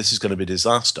going, well, this is going to be a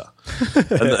disaster.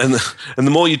 and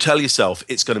the more you tell yourself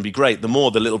it's going to be great, the more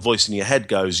the little voice in your head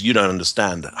goes, you don't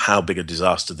understand how big a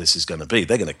disaster this is going to be.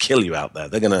 They're going to kill you out there.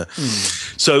 They're going to.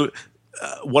 So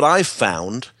what I've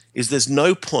found is there's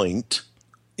no point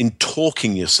in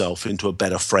talking yourself into a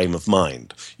better frame of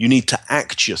mind. You need to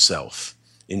act yourself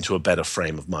into a better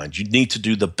frame of mind. You need to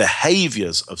do the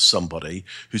behaviors of somebody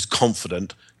who's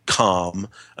confident, calm,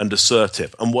 and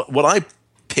assertive. And what I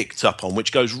picked up on,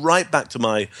 which goes right back to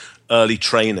my early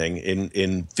training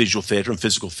in visual theatre and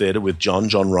physical theatre with John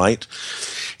Wright,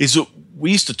 is that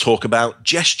we used to talk about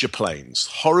gesture planes,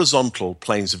 horizontal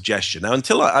planes of gesture. Now,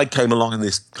 until I came along in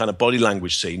this kind of body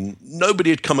language scene, nobody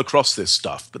had come across this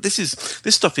stuff. But this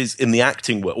stuff is in the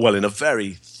acting world, well, in a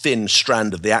very thin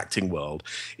strand of the acting world,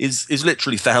 is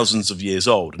literally thousands of years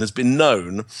old and has been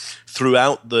known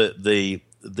throughout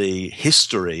the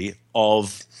history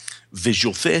of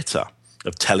visual theatre,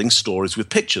 of telling stories with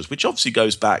pictures, which obviously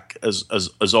goes back as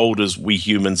old as we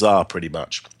humans are, pretty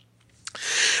much.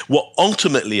 What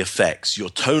ultimately affects your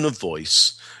tone of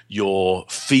voice, your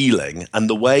feeling, and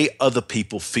the way other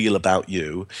people feel about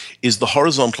you is the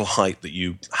horizontal height that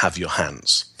you have your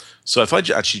hands. So if I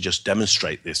actually just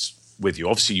demonstrate this with you,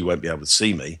 obviously you won't be able to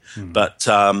see me, but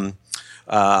I'm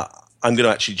going to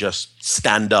actually just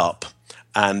stand up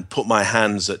and put my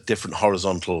hands at different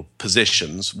horizontal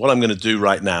positions. What I'm going to do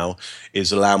right now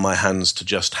is allow my hands to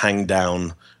just hang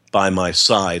down by my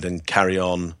side and carry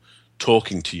on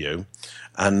talking to you.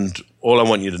 And all I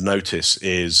want you to notice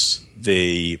is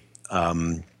the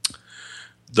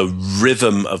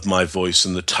rhythm of my voice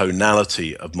and the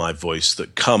tonality of my voice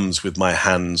that comes with my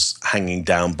hands hanging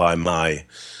down by my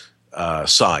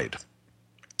side.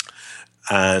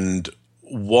 And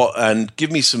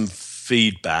give me some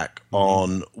feedback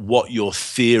on what your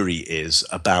theory is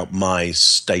about my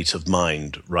state of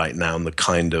mind right now and the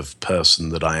kind of person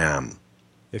that I am.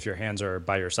 If your hands are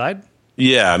by your side?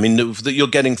 Yeah, I mean, that you're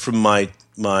getting from my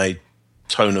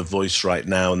tone of voice right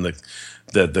now and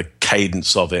the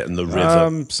cadence of it and the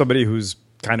rhythm. Somebody who's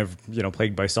kind of,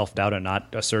 plagued by self-doubt and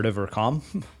not assertive or calm.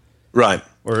 Right.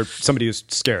 Or somebody who's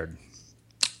scared.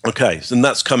 Okay, so and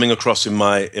that's coming across in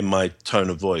my tone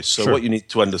of voice. So What you need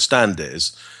to understand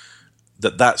is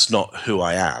that that's not who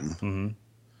I am,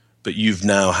 but you've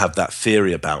now have that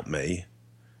theory about me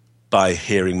by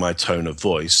hearing my tone of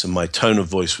voice, and my tone of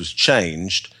voice was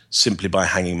changed simply by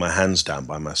hanging my hands down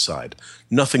by my side.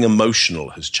 Nothing emotional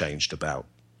has changed about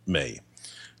me.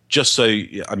 Just so,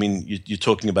 you're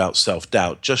talking about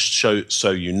self-doubt. Just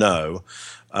so you know,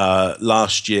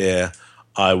 last year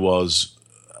I was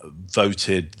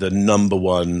voted the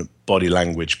 #1 body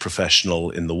language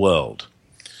professional in the world.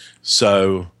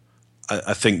 So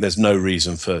I think there's no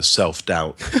reason for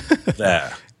self-doubt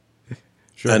there.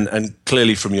 Sure. And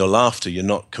clearly from your laughter, you're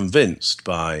not convinced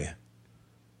by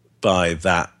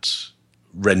that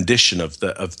rendition of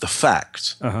the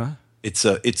fact. Uh-huh. It's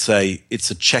a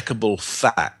checkable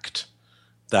fact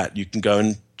that you can go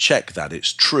and check that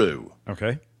it's true.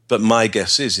 Okay. But my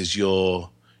guess is you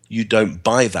don't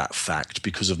buy that fact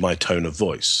because of my tone of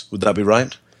voice. Would that be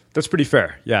right? That's pretty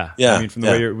fair. Yeah. Yeah. I mean, from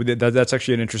the way that's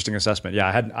actually an interesting assessment.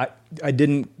 Yeah. I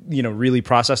didn't, really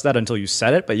process that until you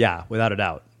said it, but yeah, without a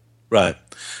doubt. Right.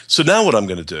 So now what I'm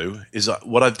going to do is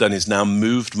what I've done is now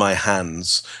moved my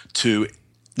hands to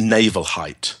navel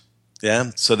height.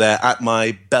 Yeah. So they're at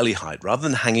my belly height rather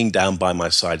than hanging down by my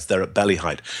sides. They're at belly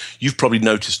height. You've probably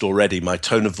noticed already my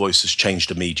tone of voice has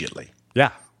changed immediately.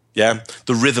 Yeah. Yeah.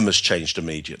 The rhythm has changed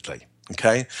immediately.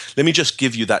 Okay, let me just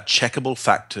give you that checkable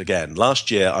fact again.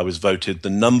 Last year, I was voted the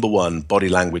 #1 body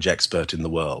language expert in the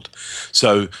world.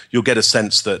 So you'll get a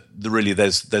sense that really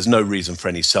there's no reason for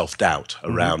any self-doubt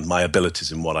around my abilities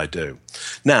in what I do.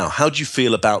 Now, how do you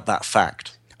feel about that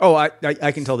fact? Oh, I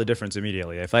can tell the difference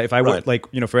immediately. If I would, like,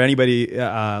 for anybody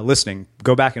listening,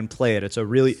 go back and play it.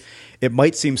 It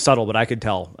might seem subtle, but I could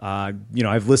tell.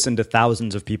 I've listened to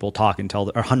thousands of people talk and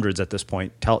tell, or hundreds at this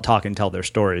point, talk and tell their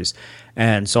stories,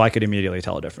 and so I could immediately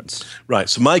tell a difference. Right.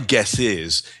 So my guess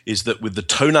is that with the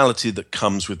tonality that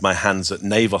comes with my hands at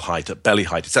navel height, at belly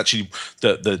height, it's actually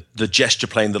the gesture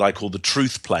plane that I call the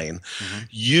truth plane.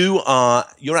 Mm-hmm.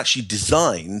 You're actually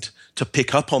designed to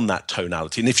pick up on that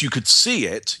tonality. And if you could see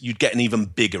it, you'd get an even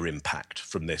bigger impact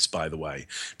from this, by the way,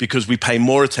 because we pay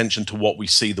more attention to what we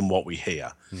see than what we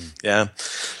hear. Yeah.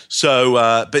 So,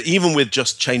 but even with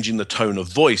just changing the tone of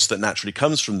voice that naturally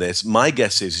comes from this, my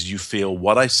guess is you feel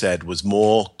what I said was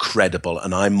more credible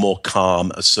and I'm more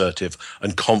calm, assertive,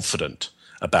 and confident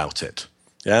about it.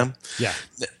 Yeah? Yeah.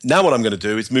 Now what I'm going to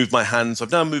do is move my hands.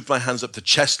 I've now moved my hands up to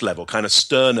chest level, kind of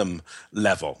sternum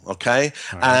level, okay?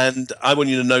 Right. And I want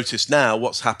you to notice now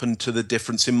what's happened to the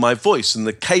difference in my voice and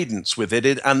the cadence within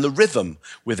it and the rhythm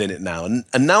within it now. And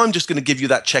now I'm just going to give you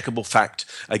that checkable fact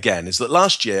again, is that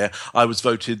last year I was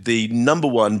voted the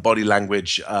 #1 body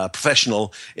language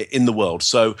professional in the world.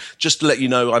 So just to let you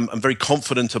know, I'm very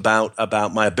confident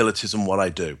about my abilities and what I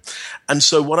do. And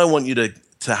so what I want you to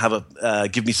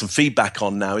have give me some feedback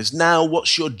on now is, now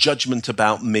what's your judgment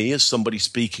about me as somebody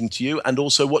speaking to you, and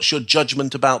also what's your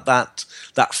judgment about that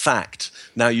fact?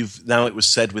 Now it was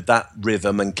said with that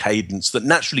rhythm and cadence that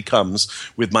naturally comes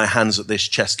with my hands at this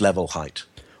chest level height.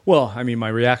 Well, I mean, my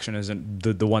reaction isn't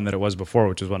the one that it was before,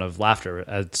 which was one of laughter.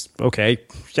 It's okay,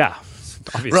 yeah,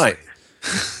 obviously. Right.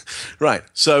 Right.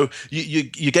 So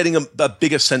you're getting a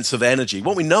bigger sense of energy.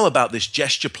 What we know about this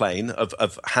gesture plane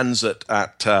of hands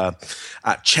at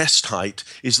chest height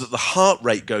is that the heart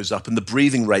rate goes up and the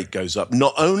breathing rate goes up,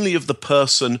 not only of the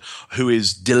person who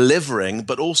is delivering,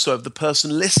 but also of the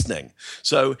person listening.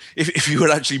 So if you would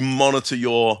actually monitor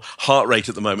your heart rate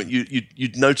at the moment,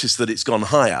 you'd notice that it's gone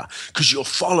higher because you're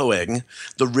following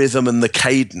the rhythm and the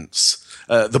cadence.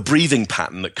 The breathing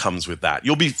pattern that comes with that.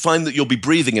 You'll find that you'll be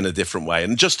breathing in a different way.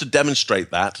 And just to demonstrate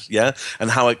that,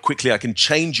 and how quickly I can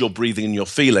change your breathing and your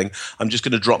feeling, I'm just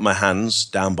going to drop my hands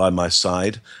down by my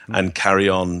side and carry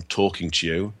on talking to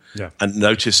you. Yeah. And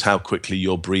notice how quickly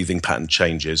your breathing pattern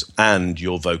changes and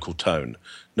your vocal tone.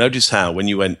 Notice how when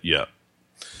you went, you've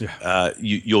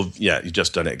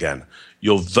just done it again.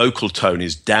 Your vocal tone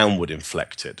is downward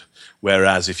inflected.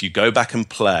 Whereas if you go back and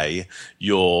play,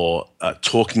 you're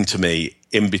talking to me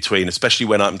in between, especially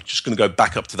when I'm just going to go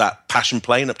back up to that passion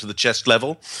plane, up to the chest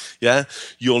level,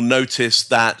 you'll notice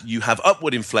that you have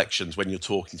upward inflections when you're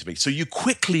talking to me. So you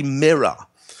quickly mirror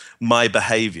my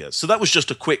behavior. So that was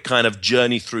just a quick kind of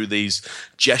journey through these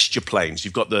gesture planes.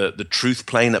 You've got the truth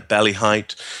plane at belly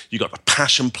height, you've got the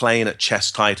passion plane at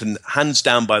chest height, and hands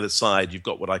down by the side, you've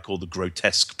got what I call the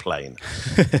grotesque plane.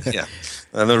 Yeah.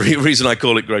 And the reason I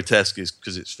call it grotesque is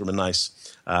because it's from a nice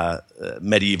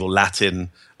medieval Latin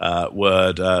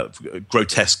word.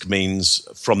 Grotesque means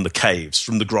from the caves,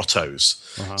 from the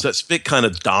grottos. Uh-huh. So it's a bit kind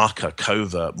of darker,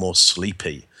 covert, more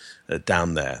sleepy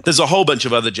down there. There's a whole bunch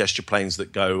of other gesture planes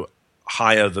that go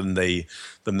higher than the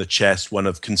chest, one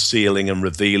of concealing and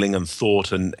revealing and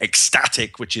thought and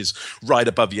ecstatic, which is right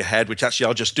above your head, which actually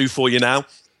I'll just do for you now.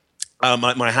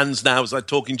 My hands now, as I'm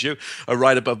talking to you, are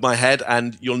right above my head,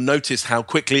 and you'll notice how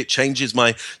quickly it changes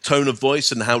my tone of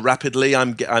voice and how rapidly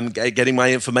I'm getting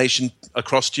my information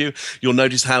across to you. You'll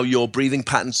notice how your breathing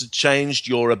patterns have changed,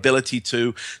 your ability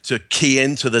to key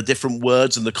into the different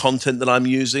words and the content that I'm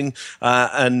using,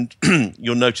 and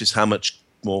you'll notice how much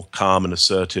more calm and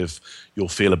assertive you'll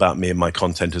feel about me and my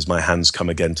content as my hands come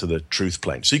again to the truth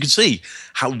plane. So you can see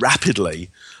how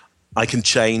rapidly I can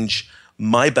change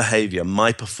my behavior,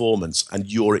 my performance,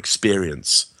 and your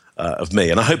experience of me.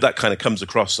 And I hope that kind of comes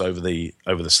across over the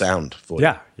sound for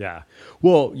you. Yeah.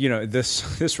 Well,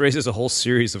 this raises a whole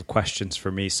series of questions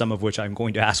for me, some of which I'm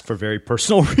going to ask for very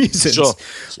personal reasons.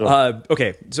 Sure.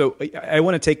 Okay, so I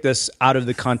want to take this out of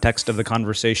the context of the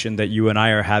conversation that you and I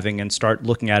are having and start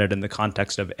looking at it in the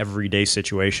context of everyday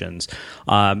situations.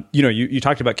 You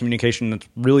talked about communication that's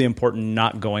really important,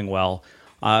 not going well.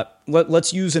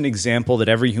 Let's use an example that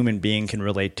every human being can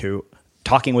relate to,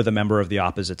 talking with a member of the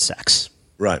opposite sex.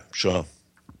 Right, sure.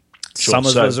 Some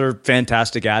of us are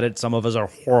fantastic at it. Some of us are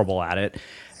horrible at it.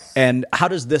 And how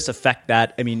does this affect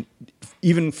that? I mean,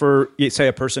 even for, say,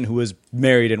 a person who is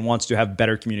married and wants to have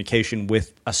better communication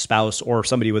with a spouse or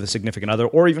somebody with a significant other,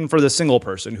 or even for the single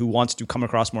person who wants to come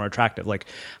across more attractive, like,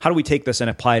 how do we take this and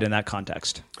apply it in that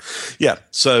context? Yeah,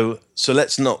 so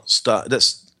let's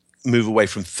move away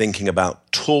from thinking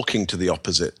about talking to the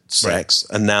opposite sex,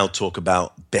 right, and now talk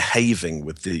about behaving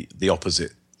with the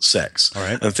opposite sex. All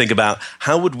right. And think about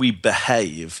how would we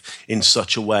behave in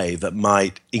such a way that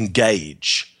might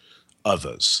engage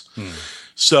others.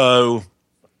 So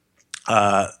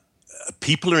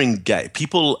people are engaged.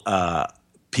 People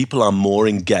are more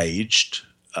engaged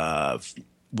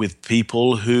with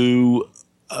people who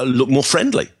look more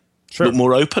friendly, look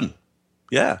more open.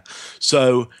 Yeah.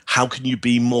 So how can you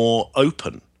be more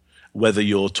open? Whether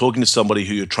you're talking to somebody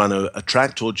who you're trying to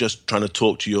attract or just trying to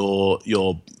talk to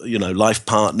your life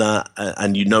partner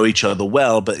and you know each other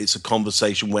well, but it's a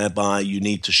conversation whereby you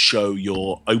need to show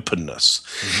your openness.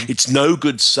 It's no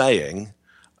good saying,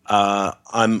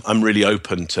 I'm really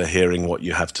open to hearing what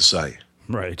you have to say.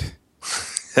 Right.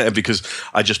 Because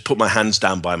I just put my hands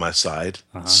down by my side,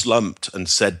 slumped and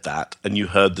said that, and you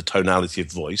heard the tonality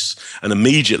of voice, and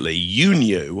immediately you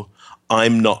knew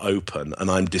I'm not open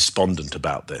and I'm despondent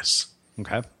about this.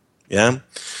 Okay. Yeah?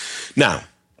 Now,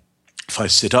 if I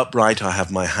sit upright, I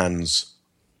have my hands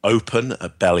open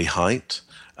at belly height,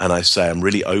 and I say I'm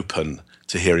really open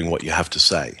to hearing what you have to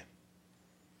say.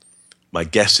 My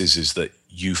guess is that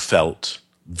you felt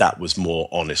that was more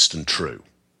honest and true.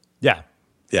 Yeah.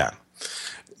 Yeah.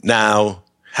 Now,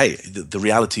 hey, the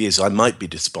reality is I might be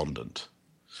despondent,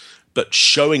 but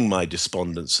showing my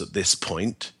despondence at this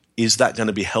point, is that going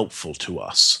to be helpful to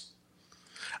us?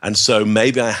 And so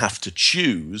maybe I have to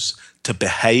choose to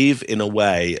behave in a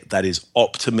way that is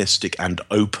optimistic and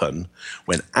open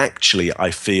when actually I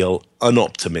feel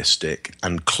unoptimistic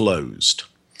and closed.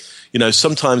 You know,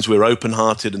 sometimes we're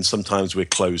open-hearted and sometimes we're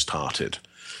closed-hearted.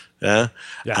 Yeah.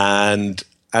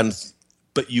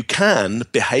 But you can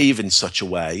behave in such a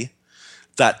way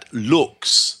that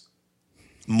looks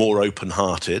more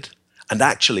open-hearted, and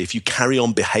actually, if you carry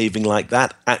on behaving like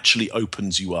that, actually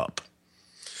opens you up.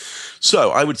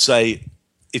 So I would say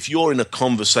if you're in a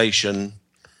conversation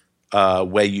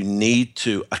where you need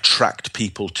to attract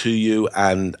people to you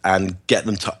and get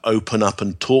them to open up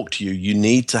and talk to you, you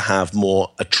need to have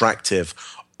more attractive,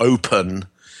 open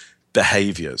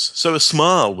behaviors. So a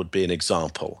smile would be an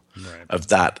example of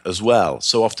that as well.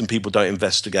 So often people don't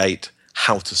investigate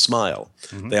how to smile.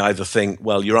 They either think,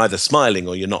 well, you're either smiling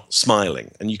or you're not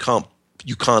smiling, and you can't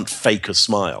fake a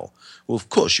smile. Well, of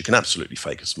course, you can absolutely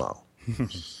fake a smile.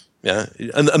 Yeah,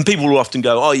 and people will often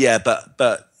go, oh yeah,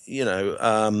 but you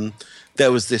know,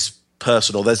 there was this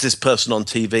person or there's this person on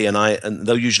TV, and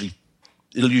it'll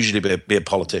usually be a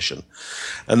politician,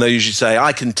 and they'll usually say,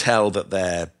 I can tell that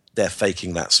they're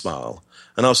faking that smile,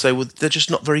 and I'll say, well, they're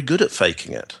just not very good at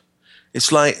faking it.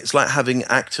 It's like having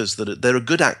actors there are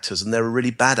good actors and there are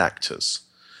really bad actors.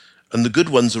 And the good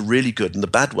ones are really good and the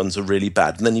bad ones are really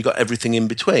bad. And then you've got everything in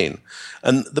between.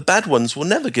 And the bad ones will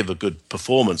never give a good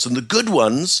performance. And the good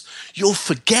ones, you'll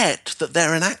forget that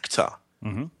they're an actor.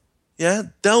 Yeah,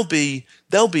 they'll be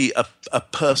a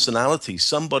personality,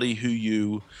 somebody who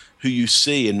you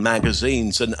see in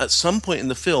magazines. And at some point in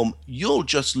the film, you'll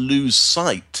just lose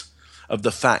sight of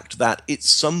the fact that it's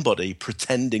somebody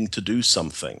pretending to do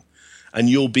something. And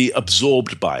you'll be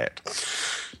absorbed by it.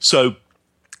 So,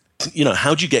 you know,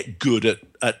 how do you get good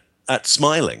at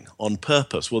smiling on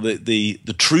purpose? Well,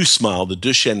 the true smile, the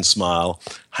Duchenne smile,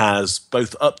 has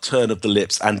both upturn of the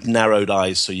lips and narrowed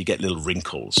eyes, so you get little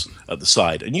wrinkles at the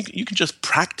side. And you can just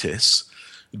practice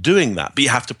doing that, but you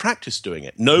have to practice doing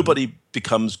it. Nobody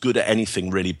becomes good at anything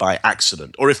really by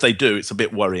accident. Or if they do, it's a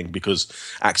bit worrying because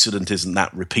accident isn't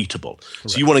that repeatable.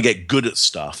 Correct. So you want to get good at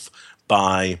stuff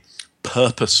by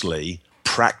purposely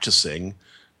practicing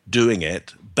doing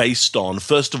it based on,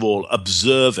 first of all,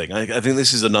 observing. I think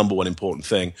this is the number one important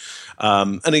thing.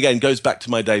 And again, goes back to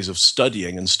my days of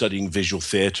studying visual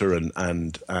theatre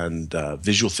and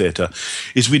visual theatre,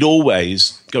 is we'd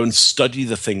always go and study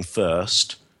the thing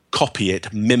first, copy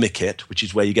it, mimic it, which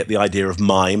is where you get the idea of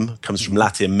mime, comes from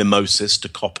Latin mimosis, to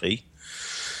copy.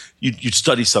 You'd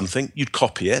study something, you'd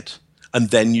copy it,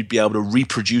 and then you'd be able to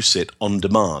reproduce it on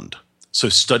demand. So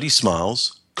study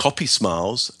smiles, copy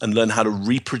smiles, and learn how to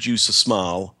reproduce a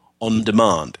smile on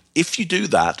demand. If you do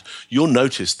that, you'll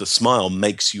notice the smile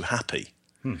makes you happy.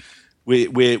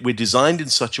 We're designed in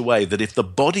such a way that if the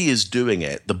body is doing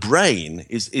it, the brain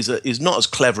is not as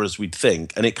clever as we'd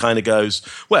think, and it kind of goes,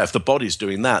 well, if the body's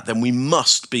doing that, then we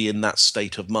must be in that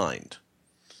state of mind.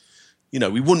 You know,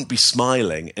 we wouldn't be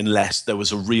smiling unless there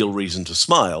was a real reason to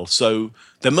smile. So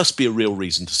there must be a real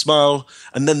reason to smile,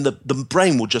 and then the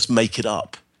brain will just make it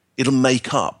up. It'll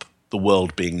make up the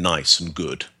world being nice and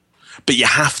good. But you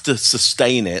have to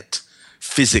sustain it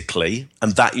physically,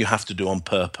 and that you have to do on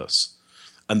purpose.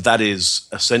 And that is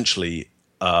essentially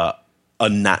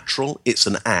unnatural. It's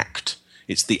an act.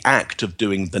 It's the act of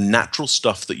doing the natural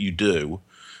stuff that you do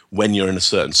when you're in a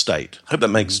certain state. I hope that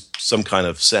makes some kind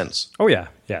of sense. Oh, yeah.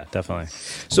 Yeah, definitely.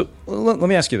 So let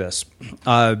me ask you this.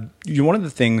 One of the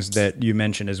things that you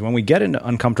mentioned is when we get into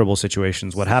uncomfortable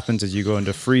situations, what happens is you go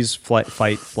into freeze,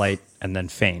 flight, and then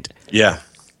faint. Yeah.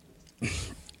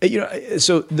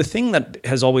 So the thing that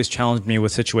has always challenged me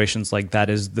with situations like that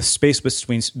is the space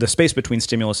between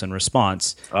stimulus and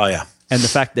response. Oh, yeah. And the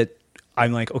fact that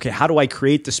I'm like, okay, how do I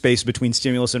create the space between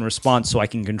stimulus and response so I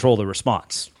can control the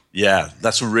response? Yeah,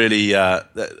 that's a really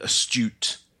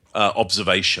astute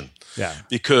observation. Yeah.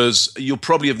 Because you'll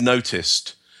probably have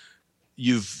noticed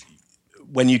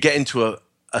when you get into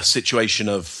a situation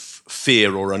of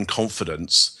fear or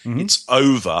unconfidence, it's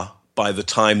over by the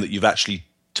time that you've actually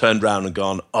turned around and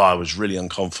gone, oh, I was really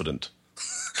unconfident.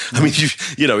 I mean,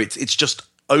 it's just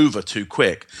over too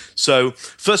quick. So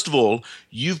first of all,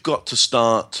 you've got to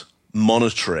start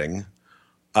monitoring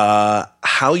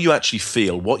how you actually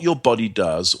feel, what your body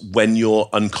does when you're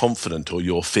unconfident or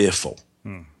you're fearful.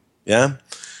 Yeah?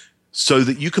 So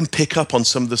that you can pick up on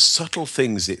some of the subtle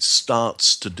things it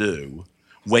starts to do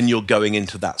when you're going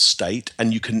into that state,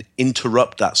 and you can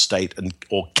interrupt that state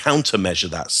or countermeasure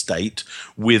that state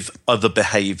with other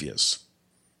behaviors.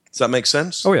 Does that make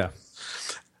sense? Oh, yeah.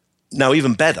 Now,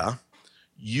 even better,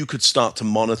 you could start to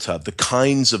monitor the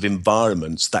kinds of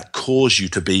environments that cause you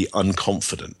to be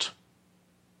unconfident.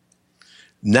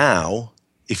 Now,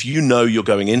 if you know you're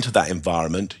going into that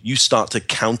environment, you start to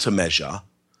countermeasure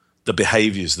the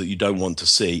behaviors that you don't want to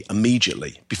see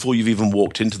immediately before you've even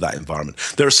walked into that environment.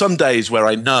 There are some days where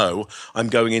I know I'm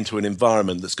going into an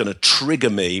environment that's going to trigger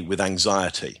me with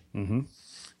anxiety.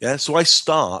 Yeah, so I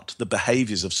start the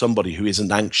behaviors of somebody who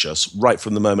isn't anxious right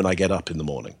from the moment I get up in the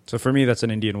morning. So for me, that's an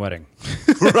Indian wedding.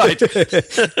 Right.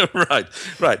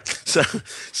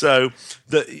 So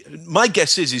my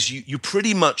guess is you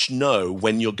pretty much know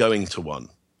when you're going to one.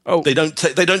 Oh, they don't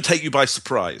take you by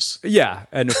surprise. Yeah,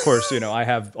 and of course, I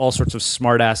have all sorts of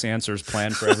smart-ass answers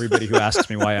planned for everybody who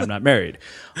asks me why I'm not married.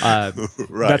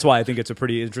 Right. That's why I think it's a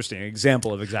pretty interesting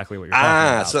example of exactly what you're talking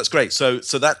about. So that's great. So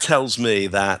that tells me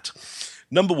that,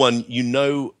 number one, you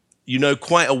know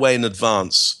quite a way in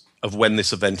advance of when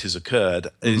this event is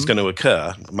going to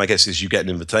occur. My guess is you get an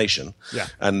invitation,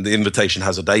 and the invitation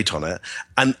has a date on it,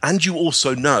 and you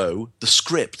also know the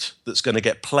script that's going to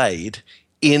get played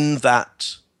in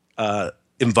that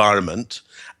environment,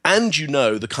 and you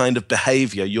know the kind of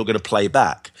behavior you're going to play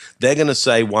back. They're going to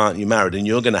say, why aren't you married? And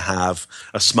you're going to have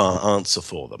a smart answer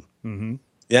for them.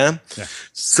 Yeah?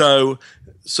 So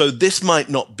this might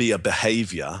not be a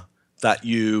behavior that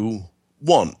you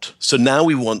want. So now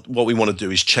what we want to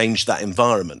do is change that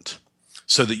environment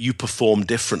so that you perform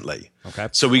differently. Okay.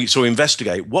 So we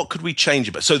investigate, what could we change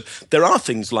about? So there are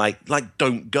things like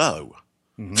don't go.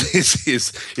 This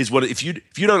is what if you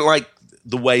don't like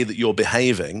the way that you're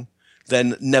behaving,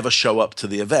 then never show up to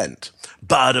the event.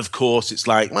 But of course, it's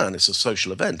like, man, it's a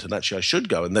social event, and actually I should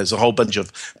go. And there's a whole bunch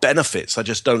of benefits. I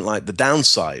just don't like the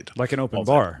downside. Like an open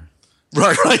bar.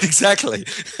 Right, exactly.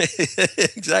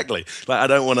 Exactly. Like I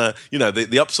don't want to,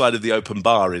 the upside of the open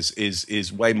bar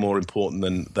is way more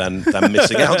important than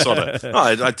missing out on it.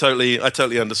 Oh, I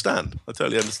totally understand.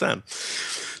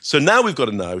 So now we've got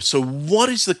to know, so what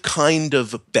is the kind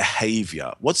of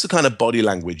behavior, what's the kind of body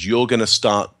language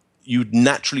you'd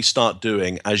naturally start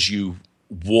doing as you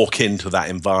walk into that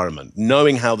environment,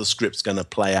 knowing how the script's going to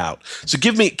play out? So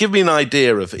give me an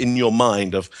idea of, in your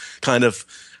mind, of kind of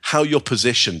how you're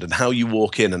positioned and how you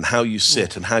walk in and how you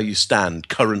sit and how you stand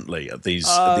currently at these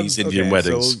Indian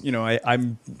weddings. So,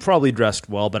 I'm probably dressed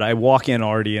well, but I walk in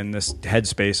already in this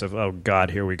headspace of, oh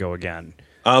God, here we go again.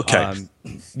 Okay.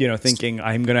 Thinking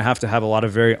I'm going to have a lot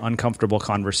of very uncomfortable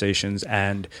conversations,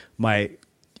 and my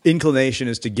inclination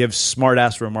is to give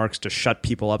smart-ass remarks to shut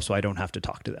people up so I don't have to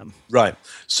talk to them. Right.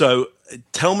 So you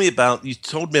told me about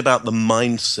the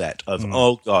mindset of,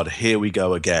 oh God, here we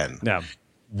go again. Yeah.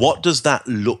 What does that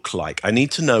look like? I need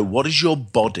to know, what is your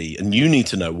body, and you need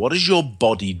to know, what does your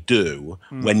body do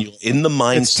when you're in the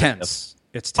mindset? It's tense.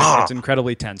 It's tense. It's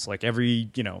incredibly tense. Like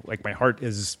like my heart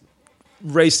is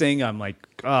racing. I'm like,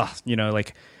 I'm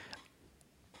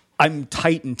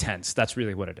tight and tense. That's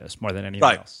really what it is, more than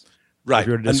anything else. Right. If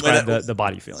you were to describe the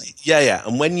body feeling. Yeah.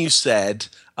 And when you said,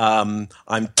 I'm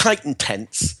tight and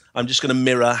tense, I'm just going to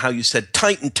mirror how you said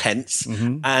tight and tense.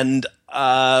 And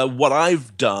what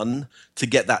I've done to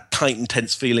get that tight and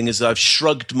tense feeling is I've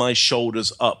shrugged my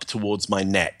shoulders up towards my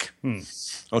neck.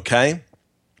 Okay?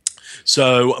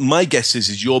 So my guess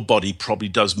is your body probably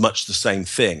does much the same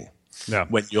thing. Yeah.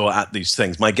 When you're at these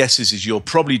things. My guess is you're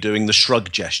probably doing the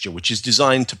shrug gesture, which is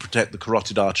designed to protect the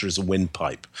carotid artery as a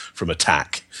windpipe from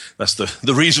attack. That's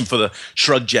the reason for the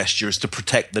shrug gesture, is to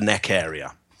protect the neck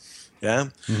area. Yeah.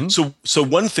 So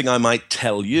one thing I might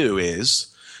tell you is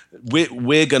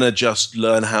we're going to just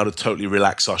learn how to totally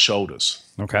relax our shoulders.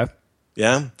 Okay.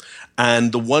 Yeah.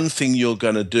 And the one thing you're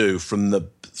going to do from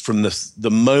the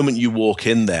moment you walk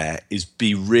in there is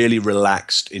be really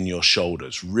relaxed in your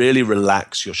shoulders. Really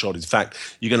relax your shoulders. In fact,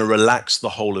 you're going to relax the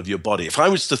whole of your body. If I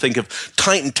was to think of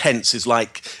tight and tense is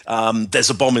like there's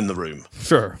a bomb in the room.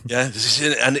 Sure. Yeah.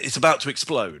 And it's about to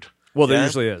explode. Well, there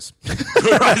usually is.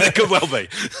 Right, there could well be.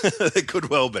 There could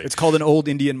well be. It's called an old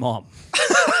Indian mom.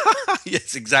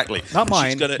 Yes, exactly. Not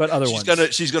mine, but other ones.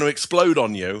 She's going to explode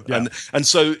on you. Yeah. And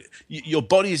so your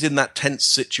body is in that tense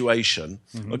situation,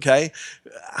 okay?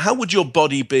 How would your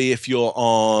body be if you're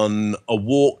on a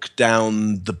walk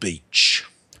down the beach?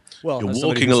 Well, you're as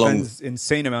walking who along. spends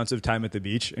insane amounts of time at the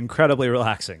beach, incredibly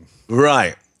relaxing.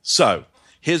 Right. So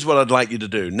here's what I'd like you to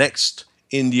do. Next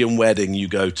Indian wedding you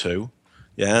go to,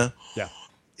 yeah? Yeah.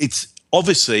 It's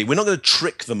obviously, we're not going to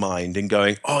trick the mind in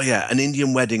going, oh yeah, an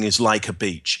Indian wedding is like a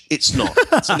beach. It's not.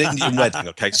 It's an Indian wedding,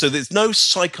 okay? So there's no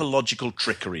psychological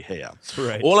trickery here.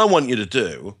 Right. All I want you to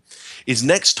do is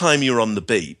next time you're on the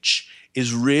beach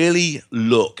is really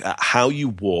look at how you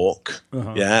walk,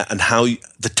 yeah, and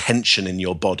the tension in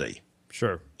your body.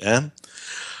 Sure. Yeah?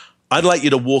 I'd like you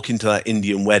to walk into that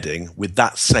Indian wedding with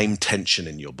that same tension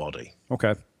in your body.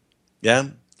 Okay. Yeah?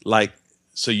 Like,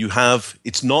 so you have,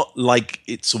 it's not like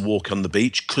it's a walk on the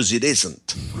beach, because it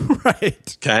isn't.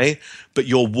 Right. Okay? But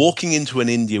you're walking into an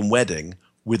Indian wedding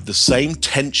with the same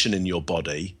tension in your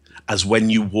body as when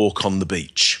you walk on the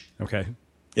beach. Okay.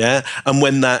 Yeah? And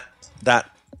when that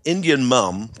Indian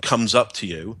mum comes up to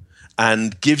you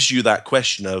and gives you that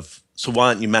question of, so why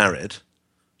aren't you married?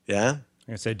 Yeah?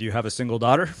 I say, do you have a single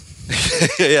daughter?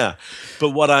 Yeah.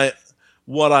 But what I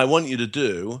want you to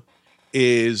do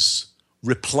is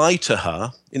reply to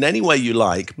her in any way you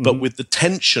like, but with the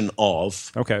tension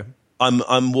of, okay,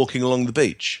 I'm walking along the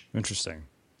beach. Interesting.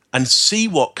 And see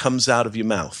what comes out of your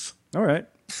mouth. All right.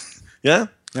 Yeah?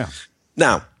 Yeah.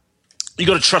 Now, you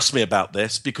got to trust me about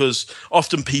this, because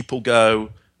often people go,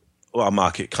 well,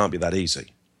 Mark, it can't be that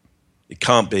easy. It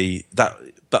can't be that.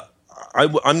 But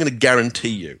I'm going to guarantee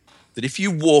you that if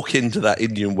you walk into that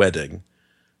Indian wedding,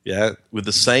 yeah, with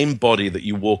the same body that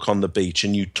you walk on the beach,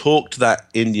 and you talk to that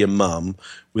Indian mum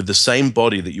with the same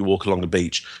body that you walk along the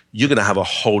beach, you're going to have a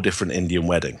whole different Indian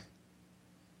wedding.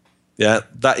 Yeah,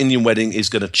 that Indian wedding is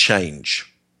going to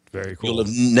change. Very cool. You'll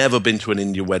have never been to an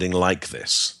Indian wedding like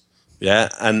this. Yeah,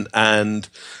 and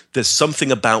there's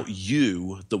something about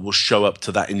you that will show up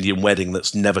to that Indian wedding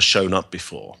that's never shown up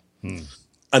before.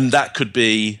 And that could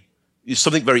be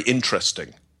something very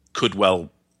interesting, could well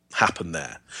happen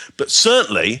there. But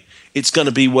certainly, it's going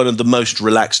to be one of the most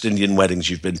relaxed Indian weddings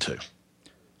you've been to.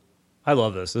 I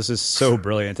love this. This is so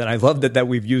brilliant. And I love that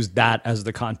we've used that as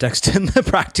the context and the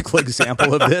practical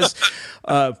example of this.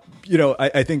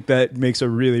 I think that makes a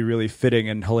really, really fitting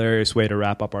and hilarious way to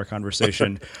wrap up our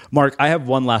conversation. Mark, I have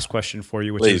one last question for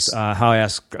you, which Please. is how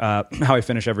I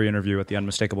finish every interview at the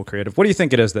Unmistakable Creative. What do you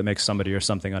think it is that makes somebody or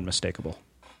something unmistakable?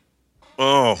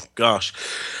 Oh, gosh.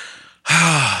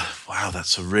 Wow,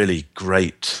 that's a really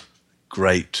great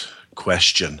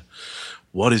question.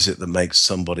 What is it that makes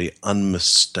somebody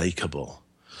unmistakable?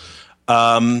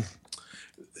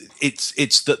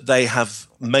 It's that they have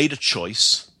made a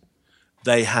choice.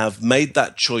 They have made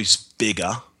that choice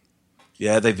bigger.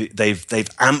 Yeah, they've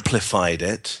amplified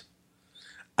it,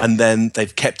 and then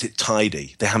they've kept it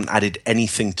tidy. They haven't added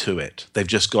anything to it. They've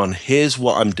just gone, here's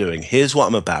what I'm doing. Here's what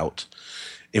I'm about.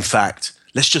 In fact,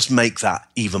 let's just make that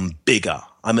even bigger.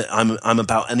 I'm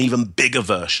about an even bigger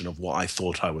version of what I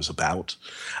thought I was about,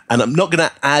 and I'm not going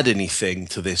to add anything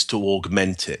to this to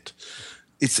augment it.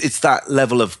 It's that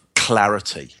level of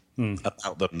clarity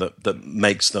about them that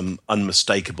makes them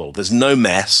unmistakable. There's no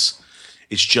mess.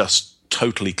 It's just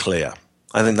totally clear.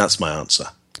 I think that's my answer.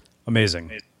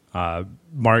 Amazing.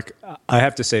 Mark, I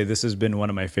have to say this has been one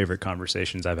of my favorite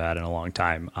conversations I've had in a long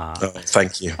time.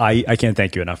 Thank you. I can't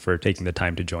thank you enough for taking the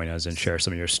time to join us and share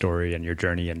some of your story and your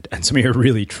journey and some of your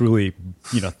really, truly,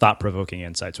 thought-provoking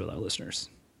insights with our listeners.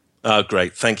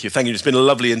 Great. Thank you. It's been a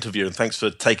lovely interview, and thanks for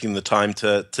taking the time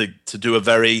to do a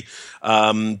very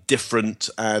different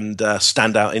and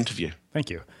standout interview. Thank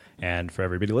you. And for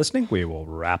everybody listening, we will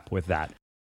wrap with that.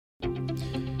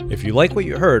 If you like what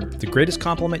you heard, the greatest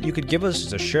compliment you could give us is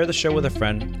to share the show with a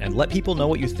friend and let people know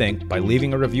what you think by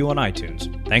leaving a review on iTunes.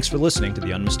 Thanks for listening to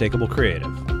The Unmistakable Creative.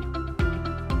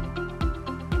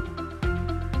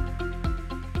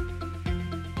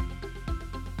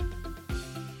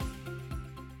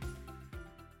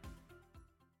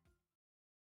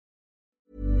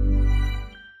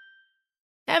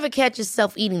 Ever catch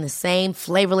yourself eating the same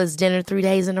flavorless dinner 3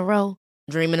 days in a row?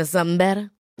 Dreaming of something better?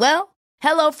 Well,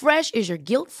 HelloFresh is your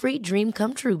guilt-free dream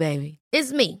come true, baby.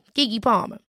 It's me, Keke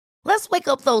Palmer. Let's wake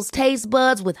up those taste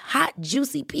buds with hot,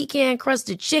 juicy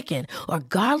pecan-crusted chicken or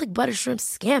garlic butter shrimp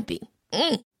scampi.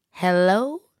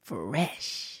 Hello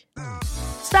Fresh.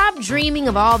 Stop dreaming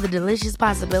of all the delicious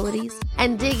possibilities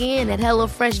and dig in at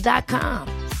HelloFresh.com.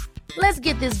 Let's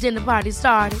get this dinner party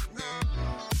started.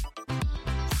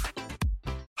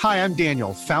 Hi, I'm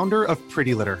Daniel, founder of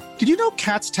Pretty Litter. Did you know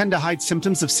cats tend to hide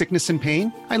symptoms of sickness and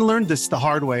pain? I learned this the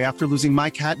hard way after losing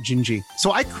my cat, Gingy.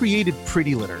 So I created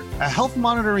Pretty Litter, a health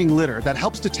monitoring litter that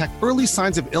helps detect early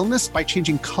signs of illness by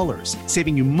changing colors,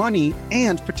 saving you money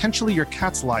and potentially your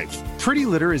cat's life. Pretty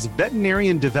Litter is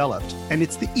veterinarian developed, and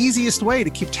it's the easiest way to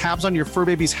keep tabs on your fur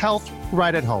baby's health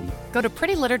right at home. Go to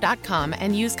prettylitter.com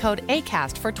and use code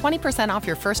ACAST for 20% off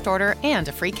your first order and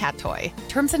a free cat toy.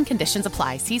 Terms and conditions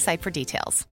apply. See site for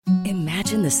details.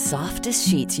 Imagine the softest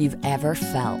sheets you've ever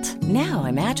felt. Now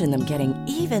imagine them getting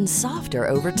even softer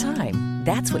over time.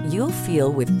 That's what you'll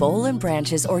feel with Bowden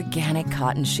Branch's organic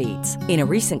cotton sheets. In a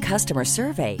recent customer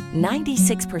survey,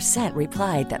 96%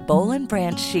 replied that Bowden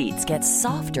Branch sheets get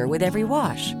softer with every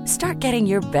wash. Start getting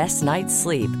your best night's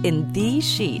sleep in these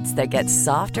sheets that get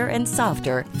softer and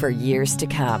softer for years to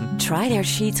come. Try their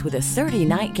sheets with a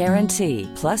 30-night guarantee.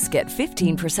 Plus, get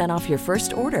 15% off your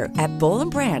first order at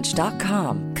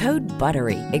bowdenbranch.com. Code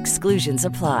BUTTERY. Exclusions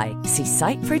apply. See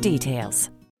site for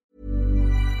details.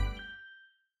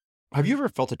 Have you ever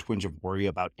felt a twinge of worry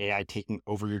about AI taking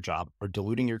over your job or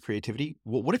diluting your creativity?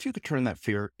 Well, what if you could turn that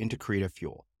fear into creative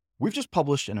fuel? We've just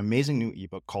published an amazing new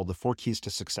ebook called The 4 Keys to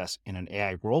Success in an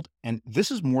AI World, and this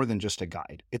is more than just a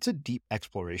guide. It's a deep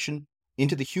exploration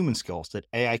into the human skills that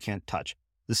AI can't touch,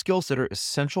 the skills that are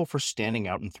essential for standing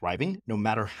out and thriving, no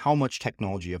matter how much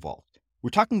technology evolves.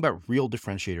 We're talking about real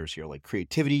differentiators here, like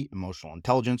creativity, emotional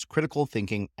intelligence, critical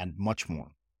thinking, and much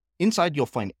more. Inside, you'll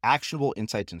find actionable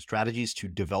insights and strategies to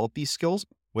develop these skills,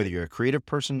 whether you're a creative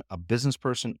person, a business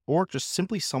person, or just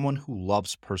simply someone who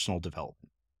loves personal development.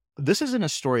 This isn't a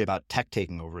story about tech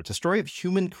taking over. It's a story of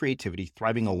human creativity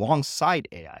thriving alongside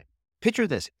AI. Picture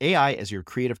this, AI as your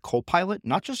creative co-pilot,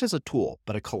 not just as a tool,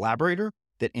 but a collaborator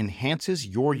that enhances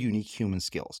your unique human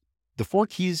skills. The 4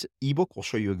 Keys ebook will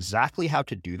show you exactly how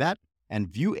to do that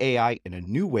and view AI in a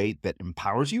new way that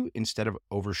empowers you instead of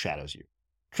overshadows you.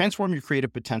 Transform your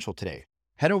creative potential today.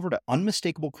 Head over to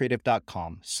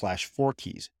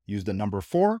unmistakablecreative.com/4keys. Use the number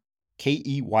 4,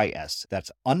 KEYS. That's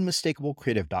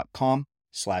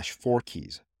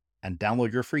unmistakablecreative.com/4keys and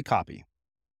download your free copy.